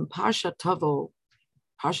 Because in Parsha Tavo,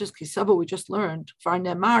 Parshas Kisavo, we just learned that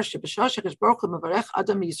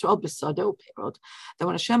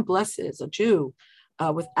when Hashem blesses a Jew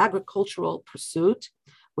with agricultural pursuit,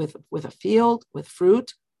 with a field, with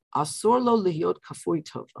fruit, asur lo lihiot kafui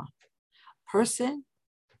tova. Person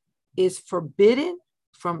is forbidden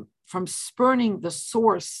from spurning the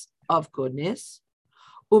source of goodness,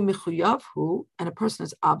 u'michuyavhu, and a person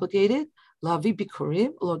is obligated lavi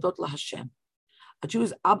bikurim lodot laHashem. A Jew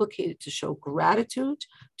is obligated to show gratitude,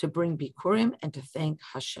 to bring bikurim, and to thank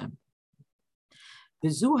Hashem.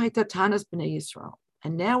 V'zu hayta tanas b'nei Yisrael,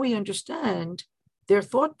 and now we understand their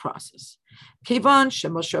thought process. Because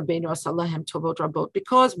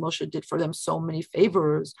Moshe did for them so many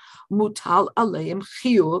favors, mutal aleim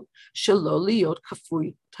chiyuv shelo liot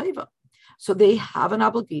kafui taiva. So they have an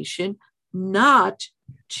obligation not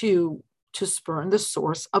to spurn the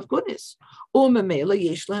source of goodness. Therefore,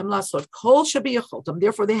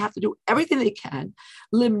 they have to do everything they can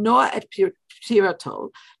limnoa et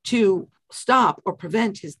pirato, to stop or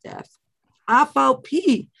prevent his death.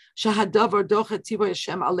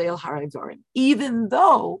 Even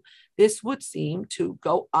though this would seem to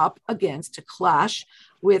go up against, to clash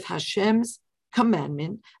with Hashem's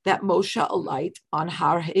commandment that Moshe alight on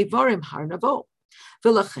Har Hevarim, Har Navo.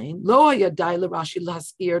 ולכן לא היה די לרש"י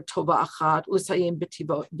להזכיר טובה אחת ולסיים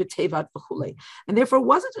בתיבת וכולי. And therefore it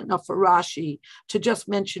wasn't enough for Rashi to just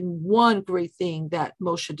mention one great thing that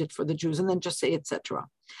Moshe did for the Jews and then just say etc.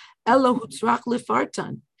 אלא הוא צריך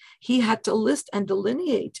לפרטן. He had to list and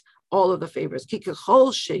delineate all of the favors. כי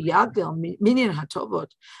ככל שיגל מניין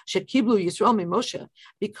הטובות שקיבלו ישראל ממשה,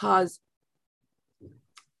 because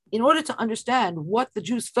in order to understand what the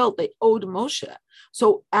Jews felt they owed Moshe,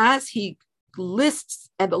 so as he lists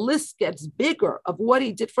and the list gets bigger of what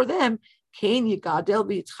he did for them,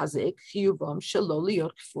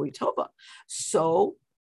 so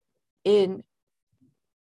in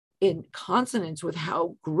consonance with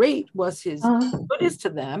how great was his goodness to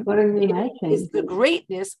them, is the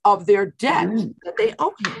greatness of their debt that they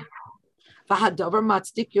owe him.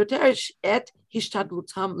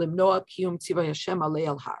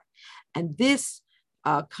 And this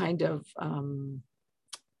kind of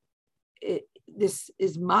this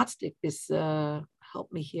is matzdik, this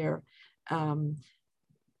help me here,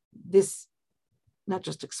 this not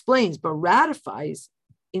just explains but ratifies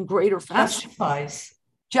in greater fashion.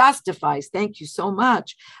 Justifies, thank you so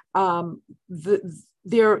much.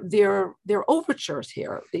 Their overtures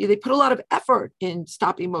here, they put a lot of effort in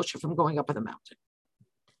stopping Moshe from going up on the mountain.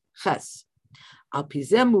 Ches al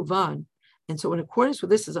pizeh muvan. And so in accordance with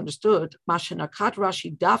this is understood, Mashanakat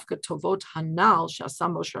Rashi Dafka Tovot Hanal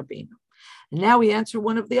Shasam Moshe Rabbeinu. And now we answer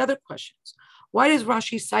one of the other questions. Why does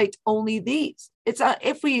Rashi cite only these?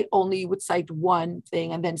 If we only would cite one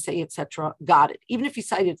thing and then say etc., got it. Even if he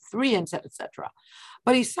cited three and said etc.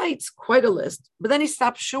 But he cites quite a list, but then he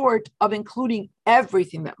stops short of including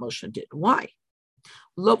everything that Moshe did. Why?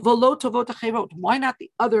 Why not the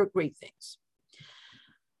other great things?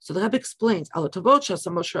 So the Rebbe explains, if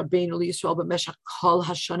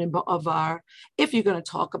you're going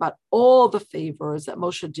to talk about all the favors that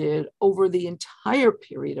Moshe did over the entire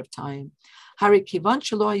period of time,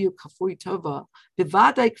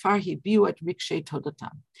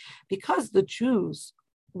 because the Jews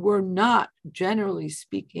were not, generally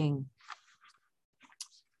speaking,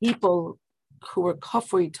 people who were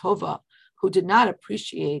kafui tova, who did not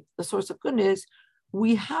appreciate the source of goodness,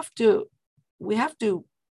 we have to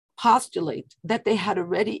postulate that they had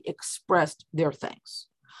already expressed their thanks.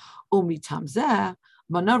 Umitam zeh,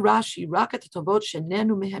 mana Rashi rakat tovot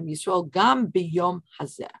shenenu mehem Yisrael gam biyom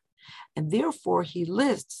hazeh. And therefore he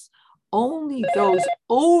lists only those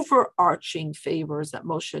overarching favors that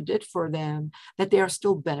Moshe did for them that they are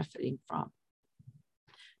still benefiting from.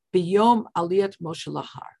 Biyom aliyat Moshe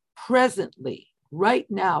lahar. Presently, right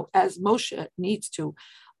now, as Moshe needs to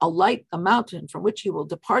alight the mountain from which he will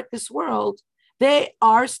depart this world, they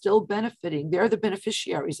are still benefiting. They're the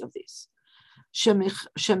beneficiaries of these.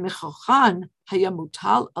 Shemichochan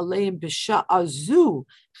hayamutal aleim b'sha'azu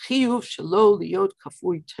chiyuv shelo liot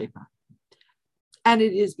kafui teva. And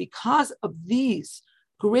it is because of these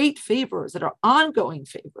great favors that are ongoing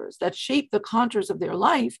favors that shape the contours of their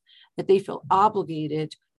life that they feel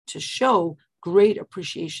obligated to show great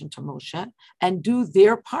appreciation to Moshe and do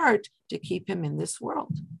their part to keep him in this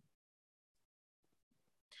world.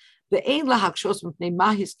 And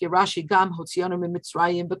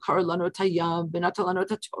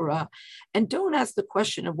don't ask the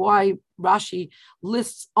question of why Rashi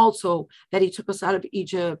lists also that he took us out of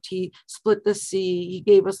Egypt, he split the sea, he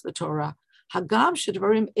gave us the Torah.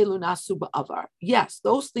 Yes,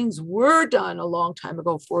 those things were done a long time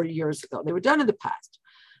ago, 40 years ago. They were done in the past.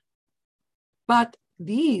 But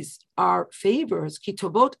these are favors.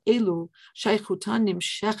 Kitovot elu shaykhutan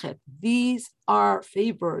nimshechet. These are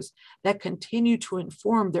favors that continue to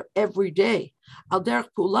inform their everyday. Al derech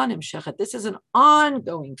pula nimshechet. This is an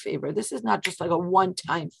ongoing favor. This is not just like a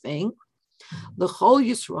one-time thing. L'chol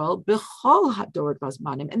Yisrael b'chol hadorat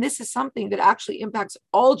bazmanim. And this is something that actually impacts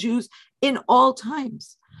all Jews in all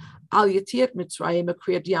times. Al Yetziat Mitzrayim,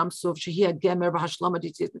 Kriyat Yamsuf, Shehia Gemer, V'Hashlama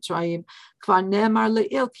Yetziat Mitzrayim, Kvar Nemar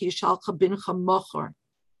Le'il Ki Yishalcha Bincha Mochor.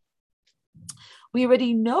 We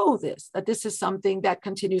already know this, that this is something that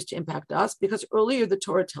continues to impact us, because earlier the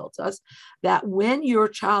Torah tells us that when your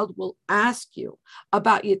child will ask you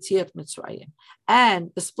about Yetziat Mitzrayim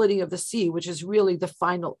and the splitting of the sea, which is really the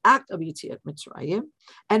final act of Yetziat Mitzrayim,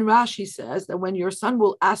 and Rashi says that when your son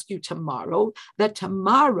will ask you tomorrow, that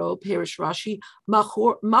tomorrow, Perish Rashi,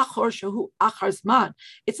 Machor Shehu Achar Zman,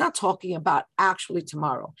 it's not talking about actually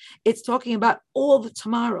tomorrow. It's talking about all the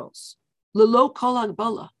tomorrows, Lelo Kol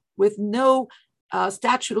Hagbala, with no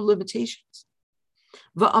statute of limitations.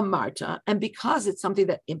 Va'amarta, and because it's something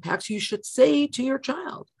that impacts you, should say to your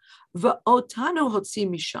child, Va'otanu hotzi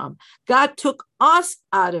misham, God took us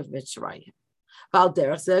out of Mitzrayim. Same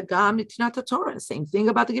thing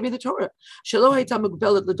about the giving of the Torah.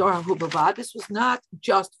 This was not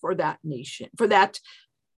just for that nation, for that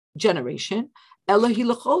generation.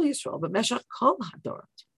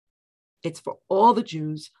 It's for all the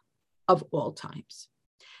Jews of all times.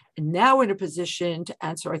 And now we're in a position to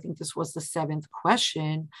answer, I think this was the seventh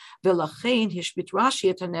question. And that's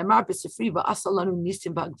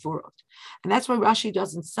why Rashi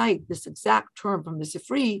doesn't cite this exact term from the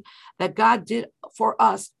Sifri, that God did for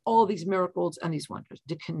us all these miracles and these wonders.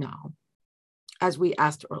 Dikanal, as we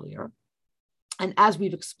asked earlier. And as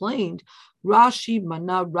we've explained, Rashi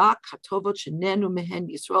mana rak hatovot shenenu mehen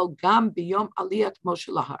Yisrael gam biyom aliyat Moshe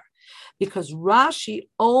lahar. Because Rashi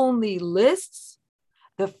only lists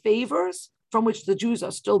the favors from which the Jews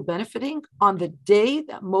are still benefiting on the day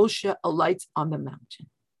that Moshe alights on the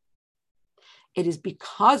mountain. It is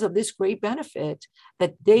because of this great benefit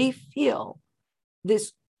that they feel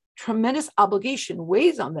this tremendous obligation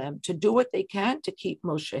weighs on them to do what they can to keep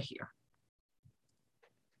Moshe here.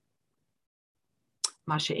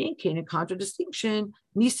 In contradistinction,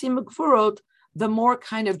 Nisim Gvurot, the more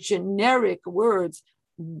kind of generic words,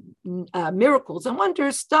 miracles and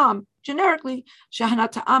wonders, stam, generically,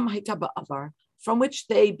 from which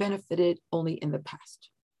they benefited only in the past.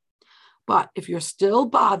 But if you're still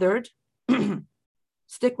bothered,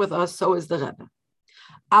 stick with us, so is the Rebbe.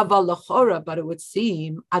 But it would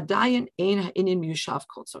seem, but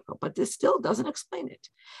this still doesn't explain it.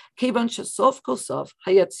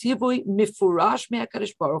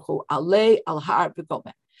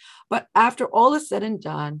 But after all is said and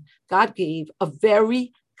done, God gave a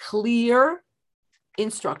very clear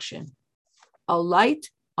instruction, a light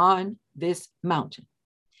on this mountain.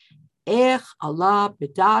 What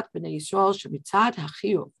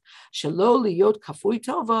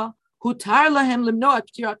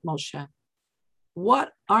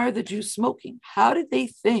are the Jews smoking? How did they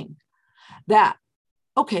think that,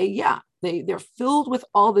 okay, yeah, they're filled with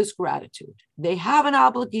all this gratitude. They have an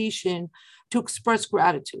obligation to express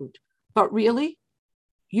gratitude. But really,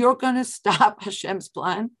 you're going to stop Hashem's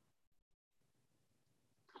plan?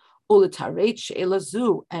 And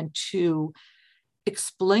to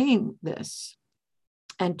explain this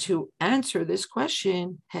and to answer this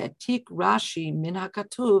question, Hatik Rashi min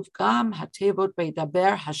hakatuv gam hatevot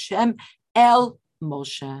beidaber Hashem el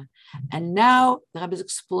Moshe. And now the Rebbe is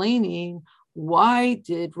explaining why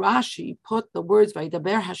did Rashi put the words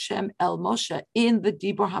Vaidaber Hashem el Moshe in the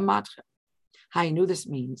Dibur HaMatcha. I knew this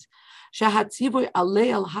means Shahatzivui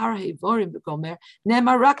alei al har hevorim b'gomer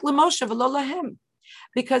nemarak leMoshe v'lo lahem.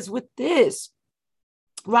 Because with this,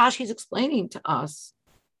 Rashi is explaining to us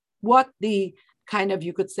what the kind of,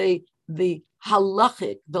 you could say, the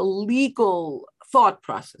halachic, the legal thought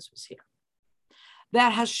process was here.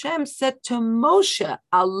 That Hashem said to Moshe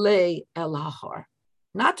alei el har,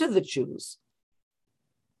 not to the Jews.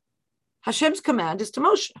 Hashem's command is to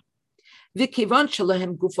Moshe. And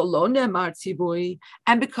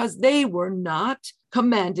because they were not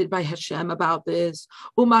commanded by Hashem about this,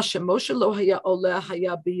 and because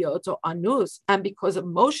of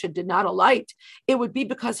Moshe did not alight, it would be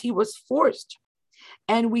because he was forced.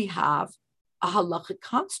 And we have a halachic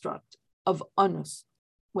construct of anus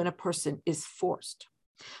when a person is forced.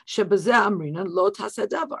 For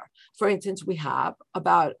instance, we have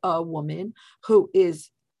about a woman who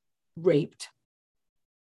is raped.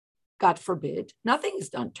 God forbid, nothing is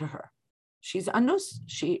done to her. She's anus.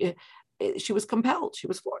 She was compelled. She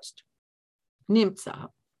was forced. Nimtza.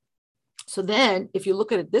 So then, if you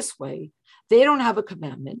look at it this way, they don't have a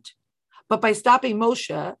commandment, but by stopping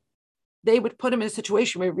Moshe, they would put him in a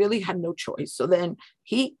situation where he really had no choice. So then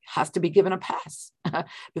he has to be given a pass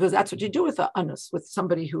because that's what you do with an anus, with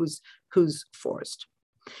somebody who's forced.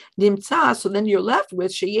 Nimtza. So then you're left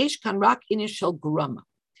with sheyesh kan rak inin shel grama.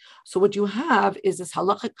 So what you have is this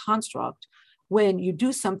halachic construct when you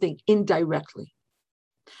do something indirectly.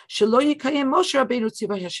 So what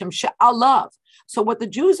the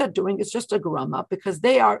Jews are doing is just a grama because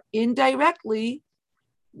they are indirectly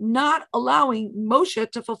not allowing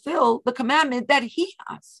Moshe to fulfill the commandment that he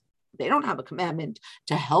has. They don't have a commandment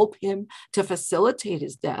to help him, to facilitate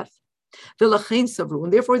his death.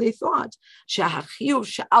 And therefore they thought,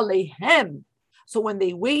 so when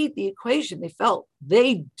they weighed the equation, they felt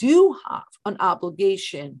they do have an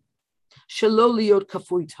obligation.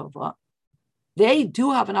 They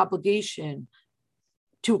do have an obligation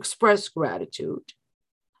to express gratitude.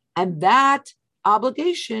 And that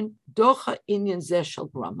obligation, docha inyan zeh shel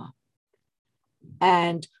grama.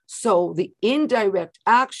 And so the indirect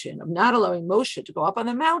action of not allowing Moshe to go up on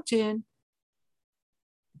the mountain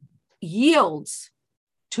yields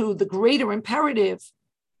to the greater imperative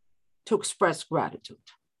to express gratitude.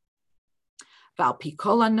 Val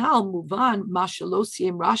pikola nal muvan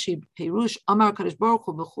mashalosiem Rashi perush amar kadosh baruch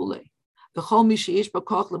hu v'chulei.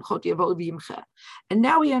 And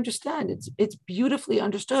now we understand, it's beautifully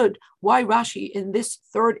understood why Rashi in this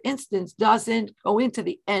third instance doesn't go into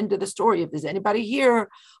the end of the story. If there's anybody here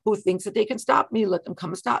who thinks that they can stop me, let them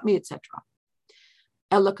come and stop me, etc.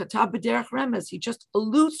 He just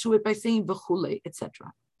alludes to it by saying v'chule,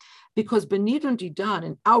 etc. Because benidun didan,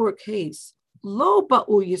 in our case, lo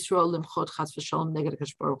ba'u Yisrael limchot chas v'shalom neged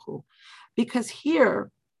HaKadosh Baruch Hu, because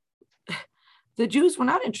here the Jews were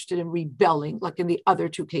not interested in rebelling like in the other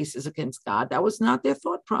two cases against God. That was not their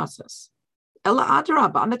thought process. Ela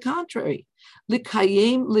adrab, on the contrary,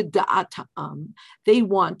 likayem lida'atam, they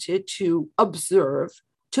wanted to observe,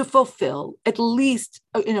 to fulfill, at least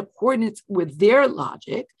in accordance with their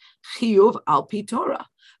logic, chiyuv al pi Torah,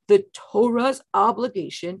 the Torah's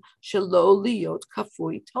obligation, shelo liot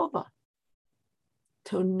kafui tova,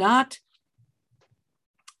 to not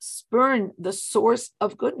spurn the source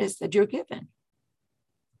of goodness that you're given.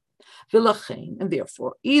 And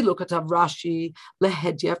therefore, Rashi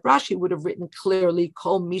would have written clearly,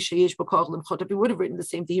 if he would have written the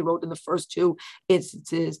same thing he wrote in the first two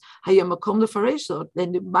instances, then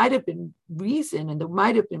there might have been reason and there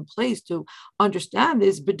might have been place to understand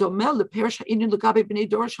this.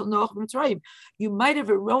 You might have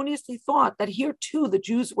erroneously thought that here too the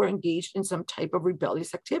Jews were engaged in some type of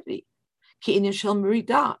rebellious activity, in some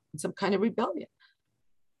kind of rebellion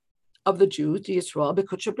of the Jews to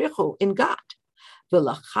Yisrael in God. And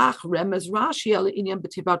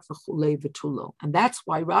that's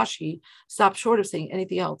why Rashi stopped short of saying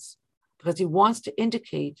anything else, because he wants to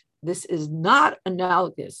indicate this is not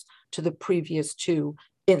analogous to the previous two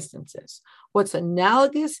instances. What's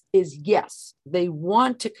analogous is, yes, they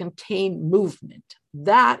want to contain movement.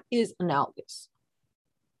 That is analogous.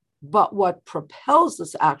 But what propels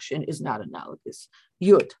this action is not analogous.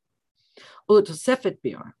 Yud.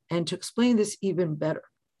 And to explain this even better,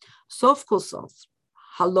 Sof kol sof,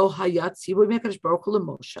 halo hayat tzivui mekadosh baruch hu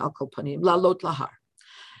leMoshe al kol panim lalot lahar.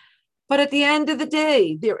 But at the end of the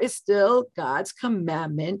day, there is still God's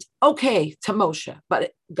commandment, okay, to Moshe,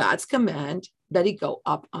 but God's command that he go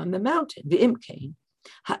up on the mountain. V'imkein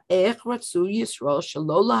ha'ech ratzu Yisrael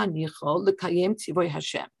shelo lahanicho lekayem tzivui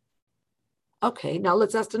Hashem. Okay, now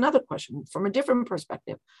let's ask another question from a different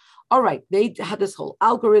perspective. All right, they had this whole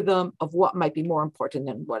algorithm of what might be more important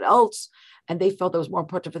than what else, and they felt it was more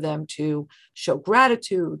important for them to show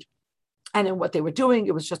gratitude. And in what they were doing,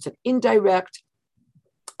 it was just an indirect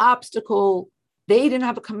obstacle. They didn't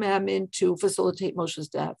have a commandment to facilitate Moshe's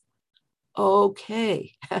death.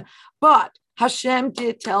 Okay, but Hashem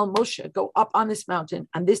did tell Moshe, go up on this mountain,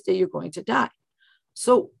 on this day you're going to die.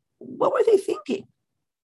 So what were they thinking?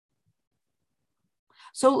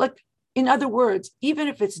 So, like, in other words, even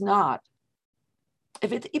if it's not,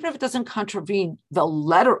 even if it doesn't contravene the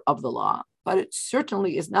letter of the law, but it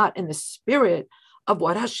certainly is not in the spirit of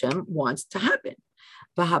what Hashem wants to happen.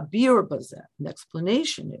 V'habir bazeh, the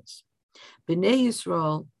explanation is, B'nei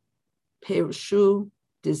Yisrael perushu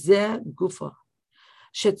dezeh gufa,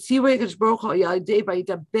 shetzirei HaKadosh Baruch Hu yalidei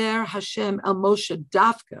vayidaber Hashem el Moshe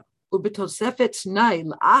dafka, u'b'tosefet t'nai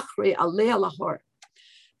l'achrei alei lahor.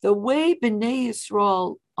 The way B'nai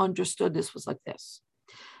Yisrael understood this was like this,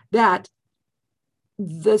 that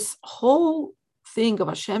this whole thing of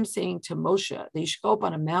Hashem saying to Moshe that you should go up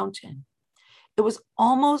on a mountain, it was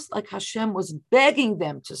almost like Hashem was begging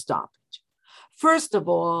them to stop it. First of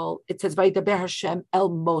all, it says, Vayidaber Hashem el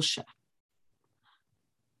Moshe,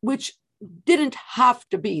 which didn't have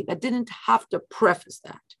to be, that didn't have to preface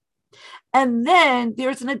that. And then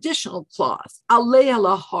there's an additional clause, Alei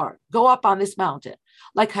lahar, go up on this mountain.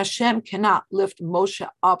 Like Hashem cannot lift Moshe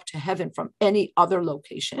up to heaven from any other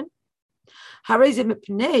location. So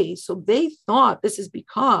they thought this is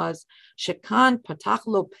because Shekan patach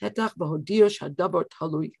lo petach v'hodir shadabar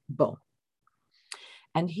talui bo.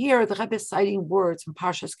 And here the Rebbe is citing words from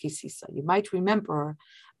Parshas Kisisa. You might remember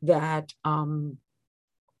that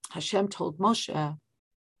Hashem told Moshe,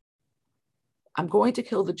 I'm going to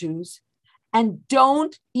kill the Jews, and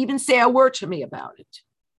don't even say a word to me about it.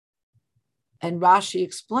 And Rashi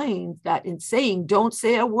explains that in saying, don't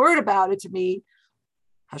say a word about it to me,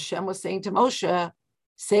 Hashem was saying to Moshe,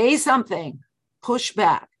 say something, push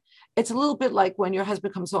back. It's a little bit like when your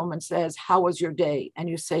husband comes home and says, how was your day? And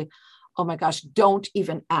you say, oh my gosh, don't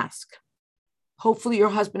even ask. Hopefully your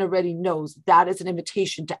husband already knows that is an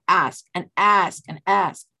invitation to ask and ask and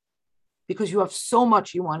ask, because you have so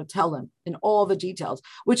much you want to tell him in all the details,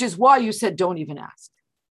 which is why you said, don't even ask.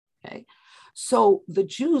 Okay. So the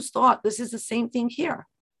Jews thought this is the same thing here,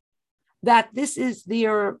 that this is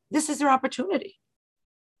their opportunity.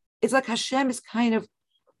 It's like Hashem is kind of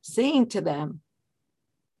saying to them,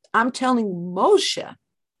 I'm telling Moshe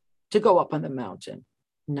to go up on the mountain,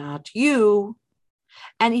 not you.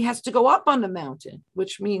 And he has to go up on the mountain,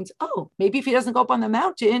 which means, oh, maybe if he doesn't go up on the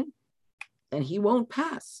mountain, then he won't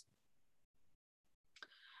pass.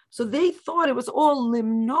 So they thought it was all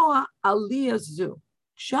limnoa aliyah zu,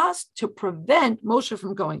 just to prevent Moshe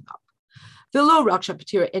from going up.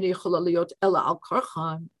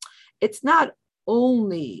 It's not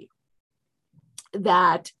only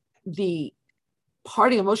that the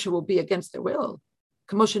parting of Moshe will be against their will.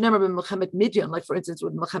 Like for instance,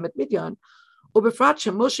 with Melchemet Midyan,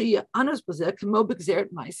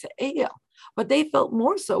 but they felt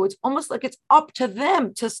more so, it's almost like it's up to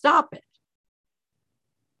them to stop it.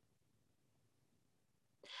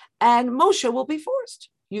 And Moshe will be forced.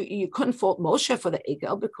 You couldn't fault Moshe for the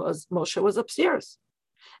Egel because Moshe was upstairs.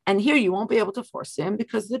 And here you won't be able to force him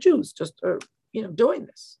because the Jews just are, doing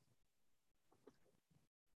this.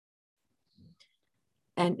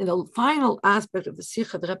 And in the final aspect of the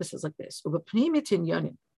Sikha, the Rebbe says like this,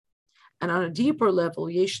 and on a deeper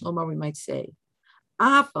level, Yesh Lomar, we might say,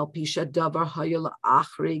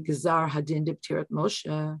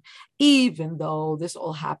 even though this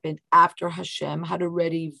all happened after Hashem had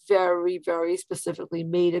already very, very specifically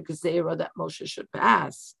made a gezerah that Moshe should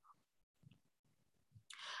pass.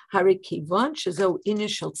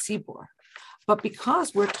 But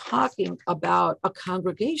because we're talking about a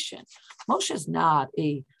congregation, Moshe is not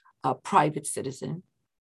a private citizen.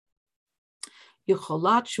 We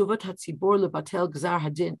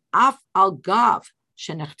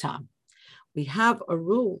have a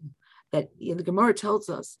rule that the Gemara tells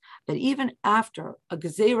us that even after a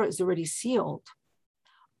gezerah is already sealed,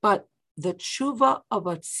 but the tshuva of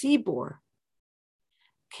a tzibor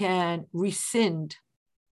can rescind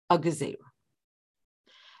a gezerah.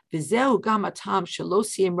 And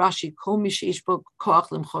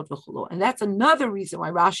that's another reason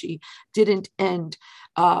why Rashi didn't end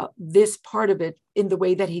this part of it in the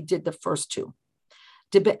way that he did the first two.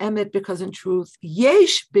 Because in truth,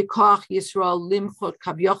 yesh b'koach Yisrael limchot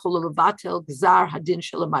kavyachol levatel gzar hadin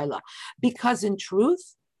shelamayla. Because in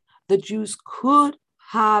truth, the Jews could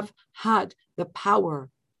have had the power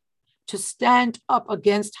to stand up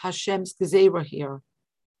against Hashem's gezerah here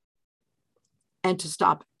and to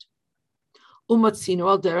stop it. And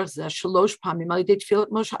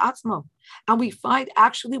we find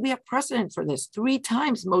actually we have precedent for this. 3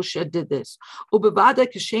 times Moshe did this.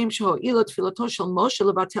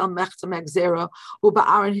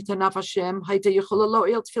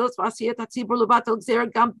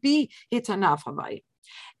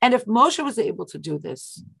 And if Moshe was able to do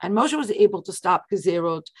this, and Moshe was able to stop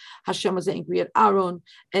Gezerot, Hashem was angry at Aaron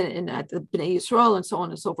and at the Bnei Yisrael and so on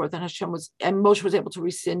and so forth, and Moshe was able to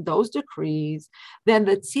rescind those decrees, then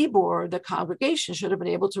the Tzibor, the congregation, should have been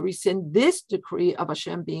able to rescind this decree of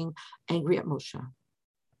Hashem being angry at Moshe.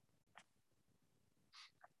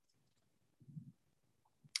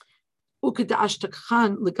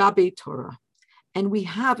 And we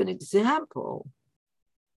have an example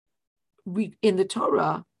in the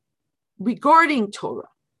Torah regarding Torah.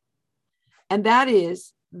 And that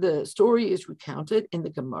is, the story is recounted in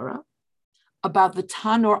the Gemara about the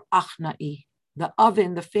Tanor Achnai, the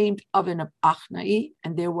oven, the famed oven of Achnai.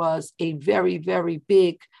 And there was a very, very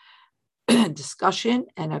big discussion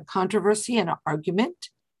and a controversy and an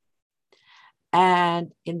argument.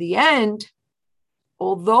 And in the end,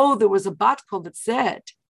 although there was a batkol that said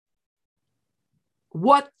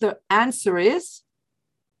what the answer is,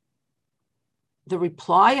 the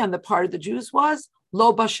reply on the part of the Jews was,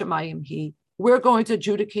 Lo b'shamayim hi. We're going to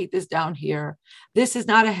adjudicate this down here. This is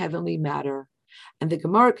not a heavenly matter. And the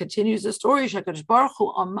Gemara continues the story, Shakadosh Baruch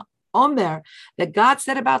Hu Omer, that God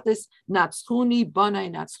said about this, Natzchuni banai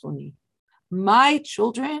natzchuni. My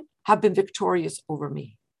children have been victorious over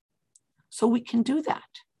me. So we can do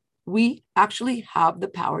that. We actually have the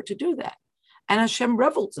power to do that. And Hashem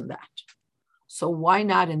revels in that. So why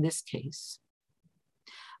not in this case?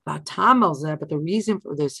 But the reason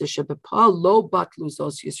for this is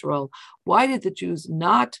why did the Jews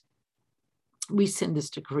not rescind this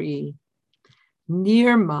decree?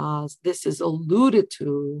 Nirmaz, this is alluded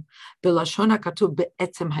to. Now the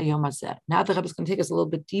Rebbe is going to take us a little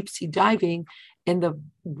bit deep sea diving in the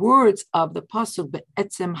words of the pasuk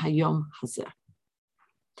be'etzem hayom hazeh.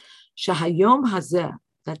 Shahayom hazeh,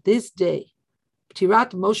 that this day,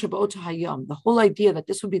 Tirat Moshe Ba'ot Hayom, the whole idea that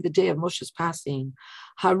this would be the day of Moshe's passing.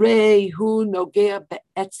 Harei hu nogea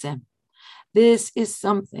be'etzem. This is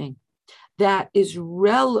something that is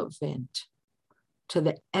relevant to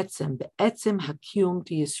the etzem hakium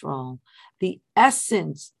di Yisrael, the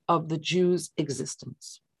essence of the Jews'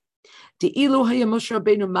 existence.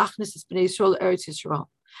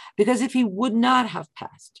 Because if he would not have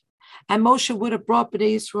passed, and Moshe would have brought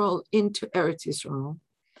Bnei Yisrael into Eretz Yisrael,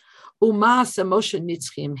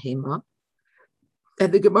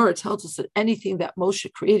 and the Gemara tells us that anything that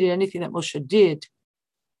Moshe created, anything that Moshe did,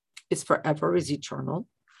 is forever, is eternal.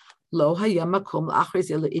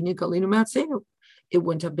 It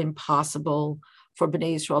wouldn't have been possible for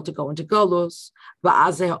Bnei Yisrael to go into Golus.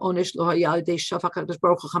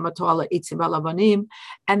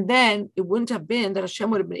 And then it wouldn't have been that Hashem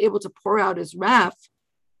would have been able to pour out his wrath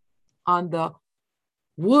on the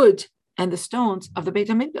wood and the stones of the Beit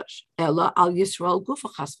HaMikdash. Ella al Yisrael gufa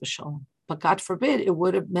chas v'shalom. But God forbid, it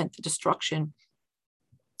would have meant the destruction,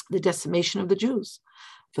 the decimation of the Jews.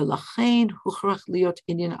 And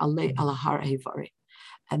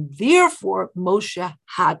therefore, Moshe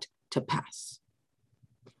had to pass.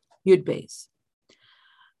 Yud Beis.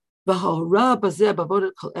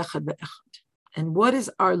 And what is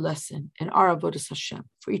our lesson in our avodas Hashem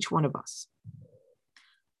for each one of us?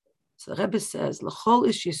 So the Rebbe says, "L'chol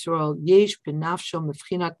ish Yisrael yesh b'nafsho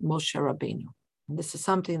mevchinat Moshe Rabbeinu." And this is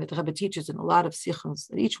something that the Rebbe teaches in a lot of sichos,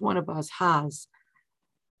 that each one of us has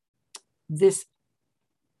this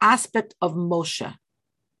aspect of Moshe,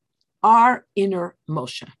 our inner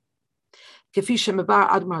Moshe. Kefi shemevar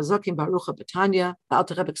Admar Zakim Barucha B'Tanya, the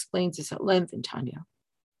Alter Rebbe explains this at length in Tanya.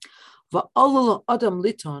 Va'olol Adam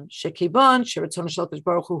Liton shekivan sheratzon shel Kadosh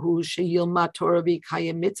Baruch Hu sheyilma Torah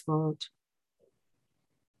v'yikayem mitzvot.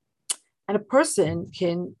 And a person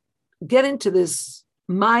can get into this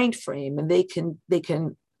mind frame, and they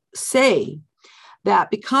can say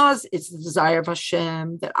that because it's the desire of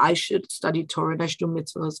Hashem that I should study Torah and I should do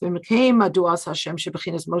mitzvahs.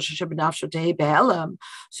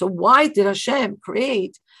 So why did Hashem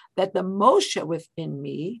create that the Moshe within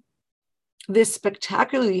me, this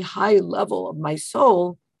spectacularly high level of my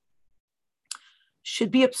soul,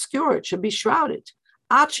 should be obscured, should be shrouded?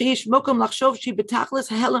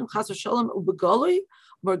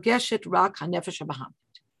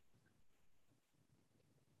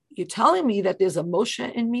 You're telling me that there's a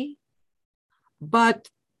Moshe in me, but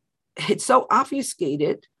it's so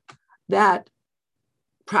obfuscated that,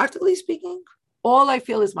 practically speaking, all I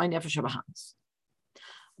feel is my nefesh habahams.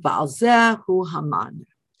 Va'alzehu haman.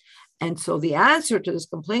 And so the answer to this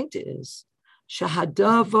complaint is,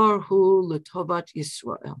 shahadavar hu letovat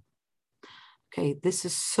Yisrael. Okay, this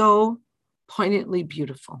is so poignantly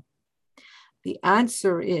beautiful. The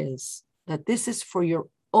answer is that this is for your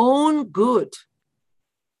own good.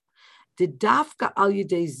 Didafka al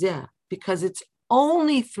yidei zeh, because it's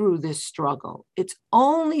only through this struggle, it's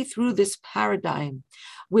only through this paradigm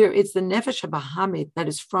where it's the nefesh habahamit that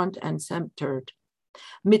is front and centered.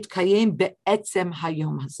 Mitkayem be'etzem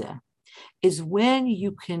hayom hazeh, is when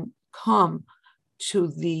you can come to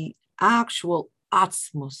the actual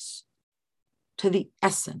atzmus, to the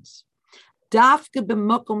essence. Dafke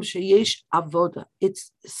b'makom sheyesh avoda.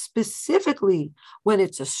 It's specifically when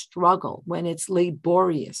it's a struggle, when it's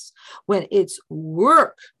laborious, when it's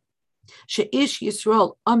work. Sheish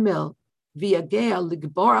Yisrael amel v'yagea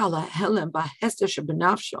ligbor ala helem b'hester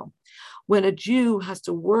shebenafsho. When a Jew has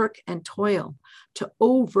to work and toil to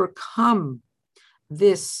overcome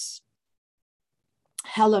this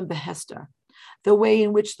helem b'hester, the way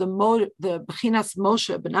in which the b'chinas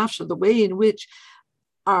Moshe benafsho, the way in which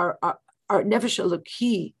our nefesh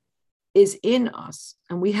eloki is in us,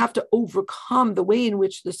 and we have to overcome the way in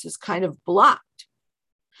which this is kind of blocked.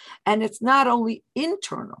 And it's not only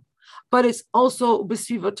internal, but it's also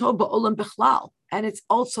b'svivato ba'olam bichlal, and it's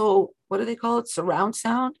also, what do they call it, surround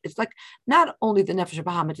sound? It's like not only the nefesh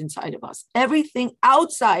habahamit inside of us, everything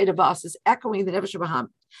outside of us is echoing the nefesh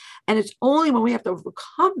habahamit. And it's only when we have to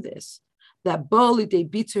overcome this that bali de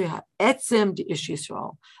bitzur etzem de ish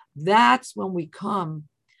Yisrael, that's when we come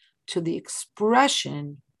to the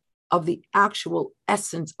expression of the actual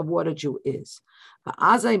essence of what a Jew is. And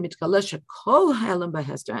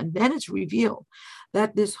then it's revealed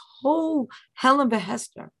that this whole Helen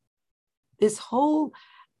Behester, this whole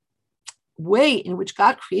way in which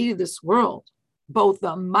God created this world, both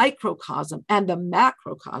the microcosm and the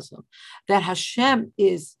macrocosm, that Hashem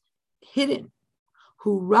is hidden.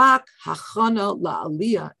 Hurak hachana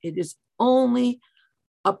la'aliyah. It is only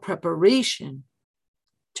a preparation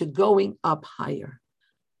to going up higher.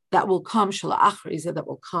 That will come, that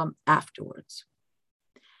will come afterwards.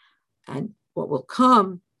 And what will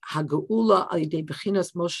come, Haga'ula al yidei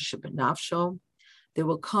b'chinas Moshe shebenafsho, there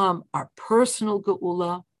will come our personal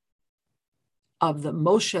Geula of the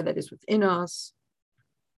Moshe that is within us.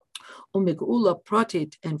 Geula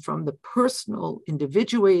pratit, and from the personal,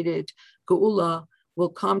 individuated Geula will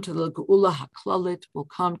come to the Geula haklalit, will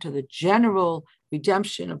come to the general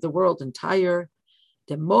redemption of the world entire.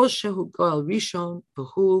 The Moshe hu goel rishon,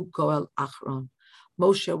 v'hu goel achron.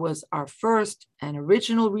 Moshe was our first and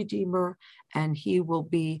original redeemer, and he will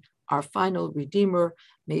be our final redeemer.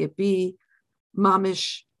 May it be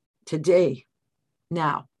mamish today.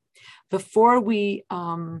 Now, before we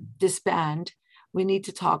disband, we need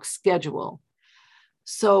to talk schedule.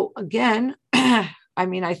 So again,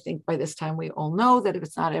 I think by this time we all know that if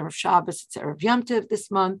it's not Erev Shabbos, it's Erev Yom Tov this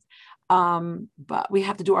month. But we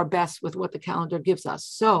have to do our best with what the calendar gives us.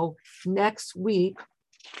 So next week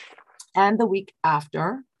and the week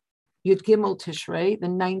after, Yud Gimel Tishrei, the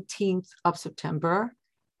 19th of September,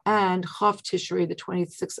 and Chav Tishrei, the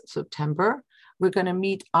 26th of September, we're going to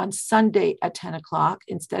meet on Sunday at 10 o'clock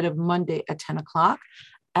instead of Monday at 10 o'clock.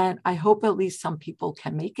 And I hope at least some people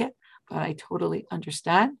can make it, but I totally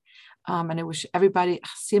understand. And I wish everybody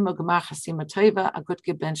Chasima Gemar, Chasima Tova, a good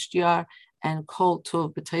Geben Shtiar, and Kol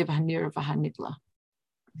Tov B'Teva Hanir V'Hanigla.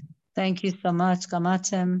 Thank you so much,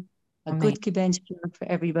 Gamatem. A good Geben Shtiar for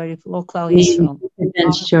everybody, for all Klal Yisrael.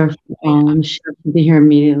 Geben Shtiar for all. Sure to be here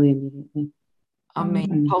immediately.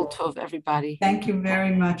 Amen. Kol Tov, everybody. Thank you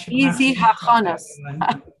very much. Easy hachanas.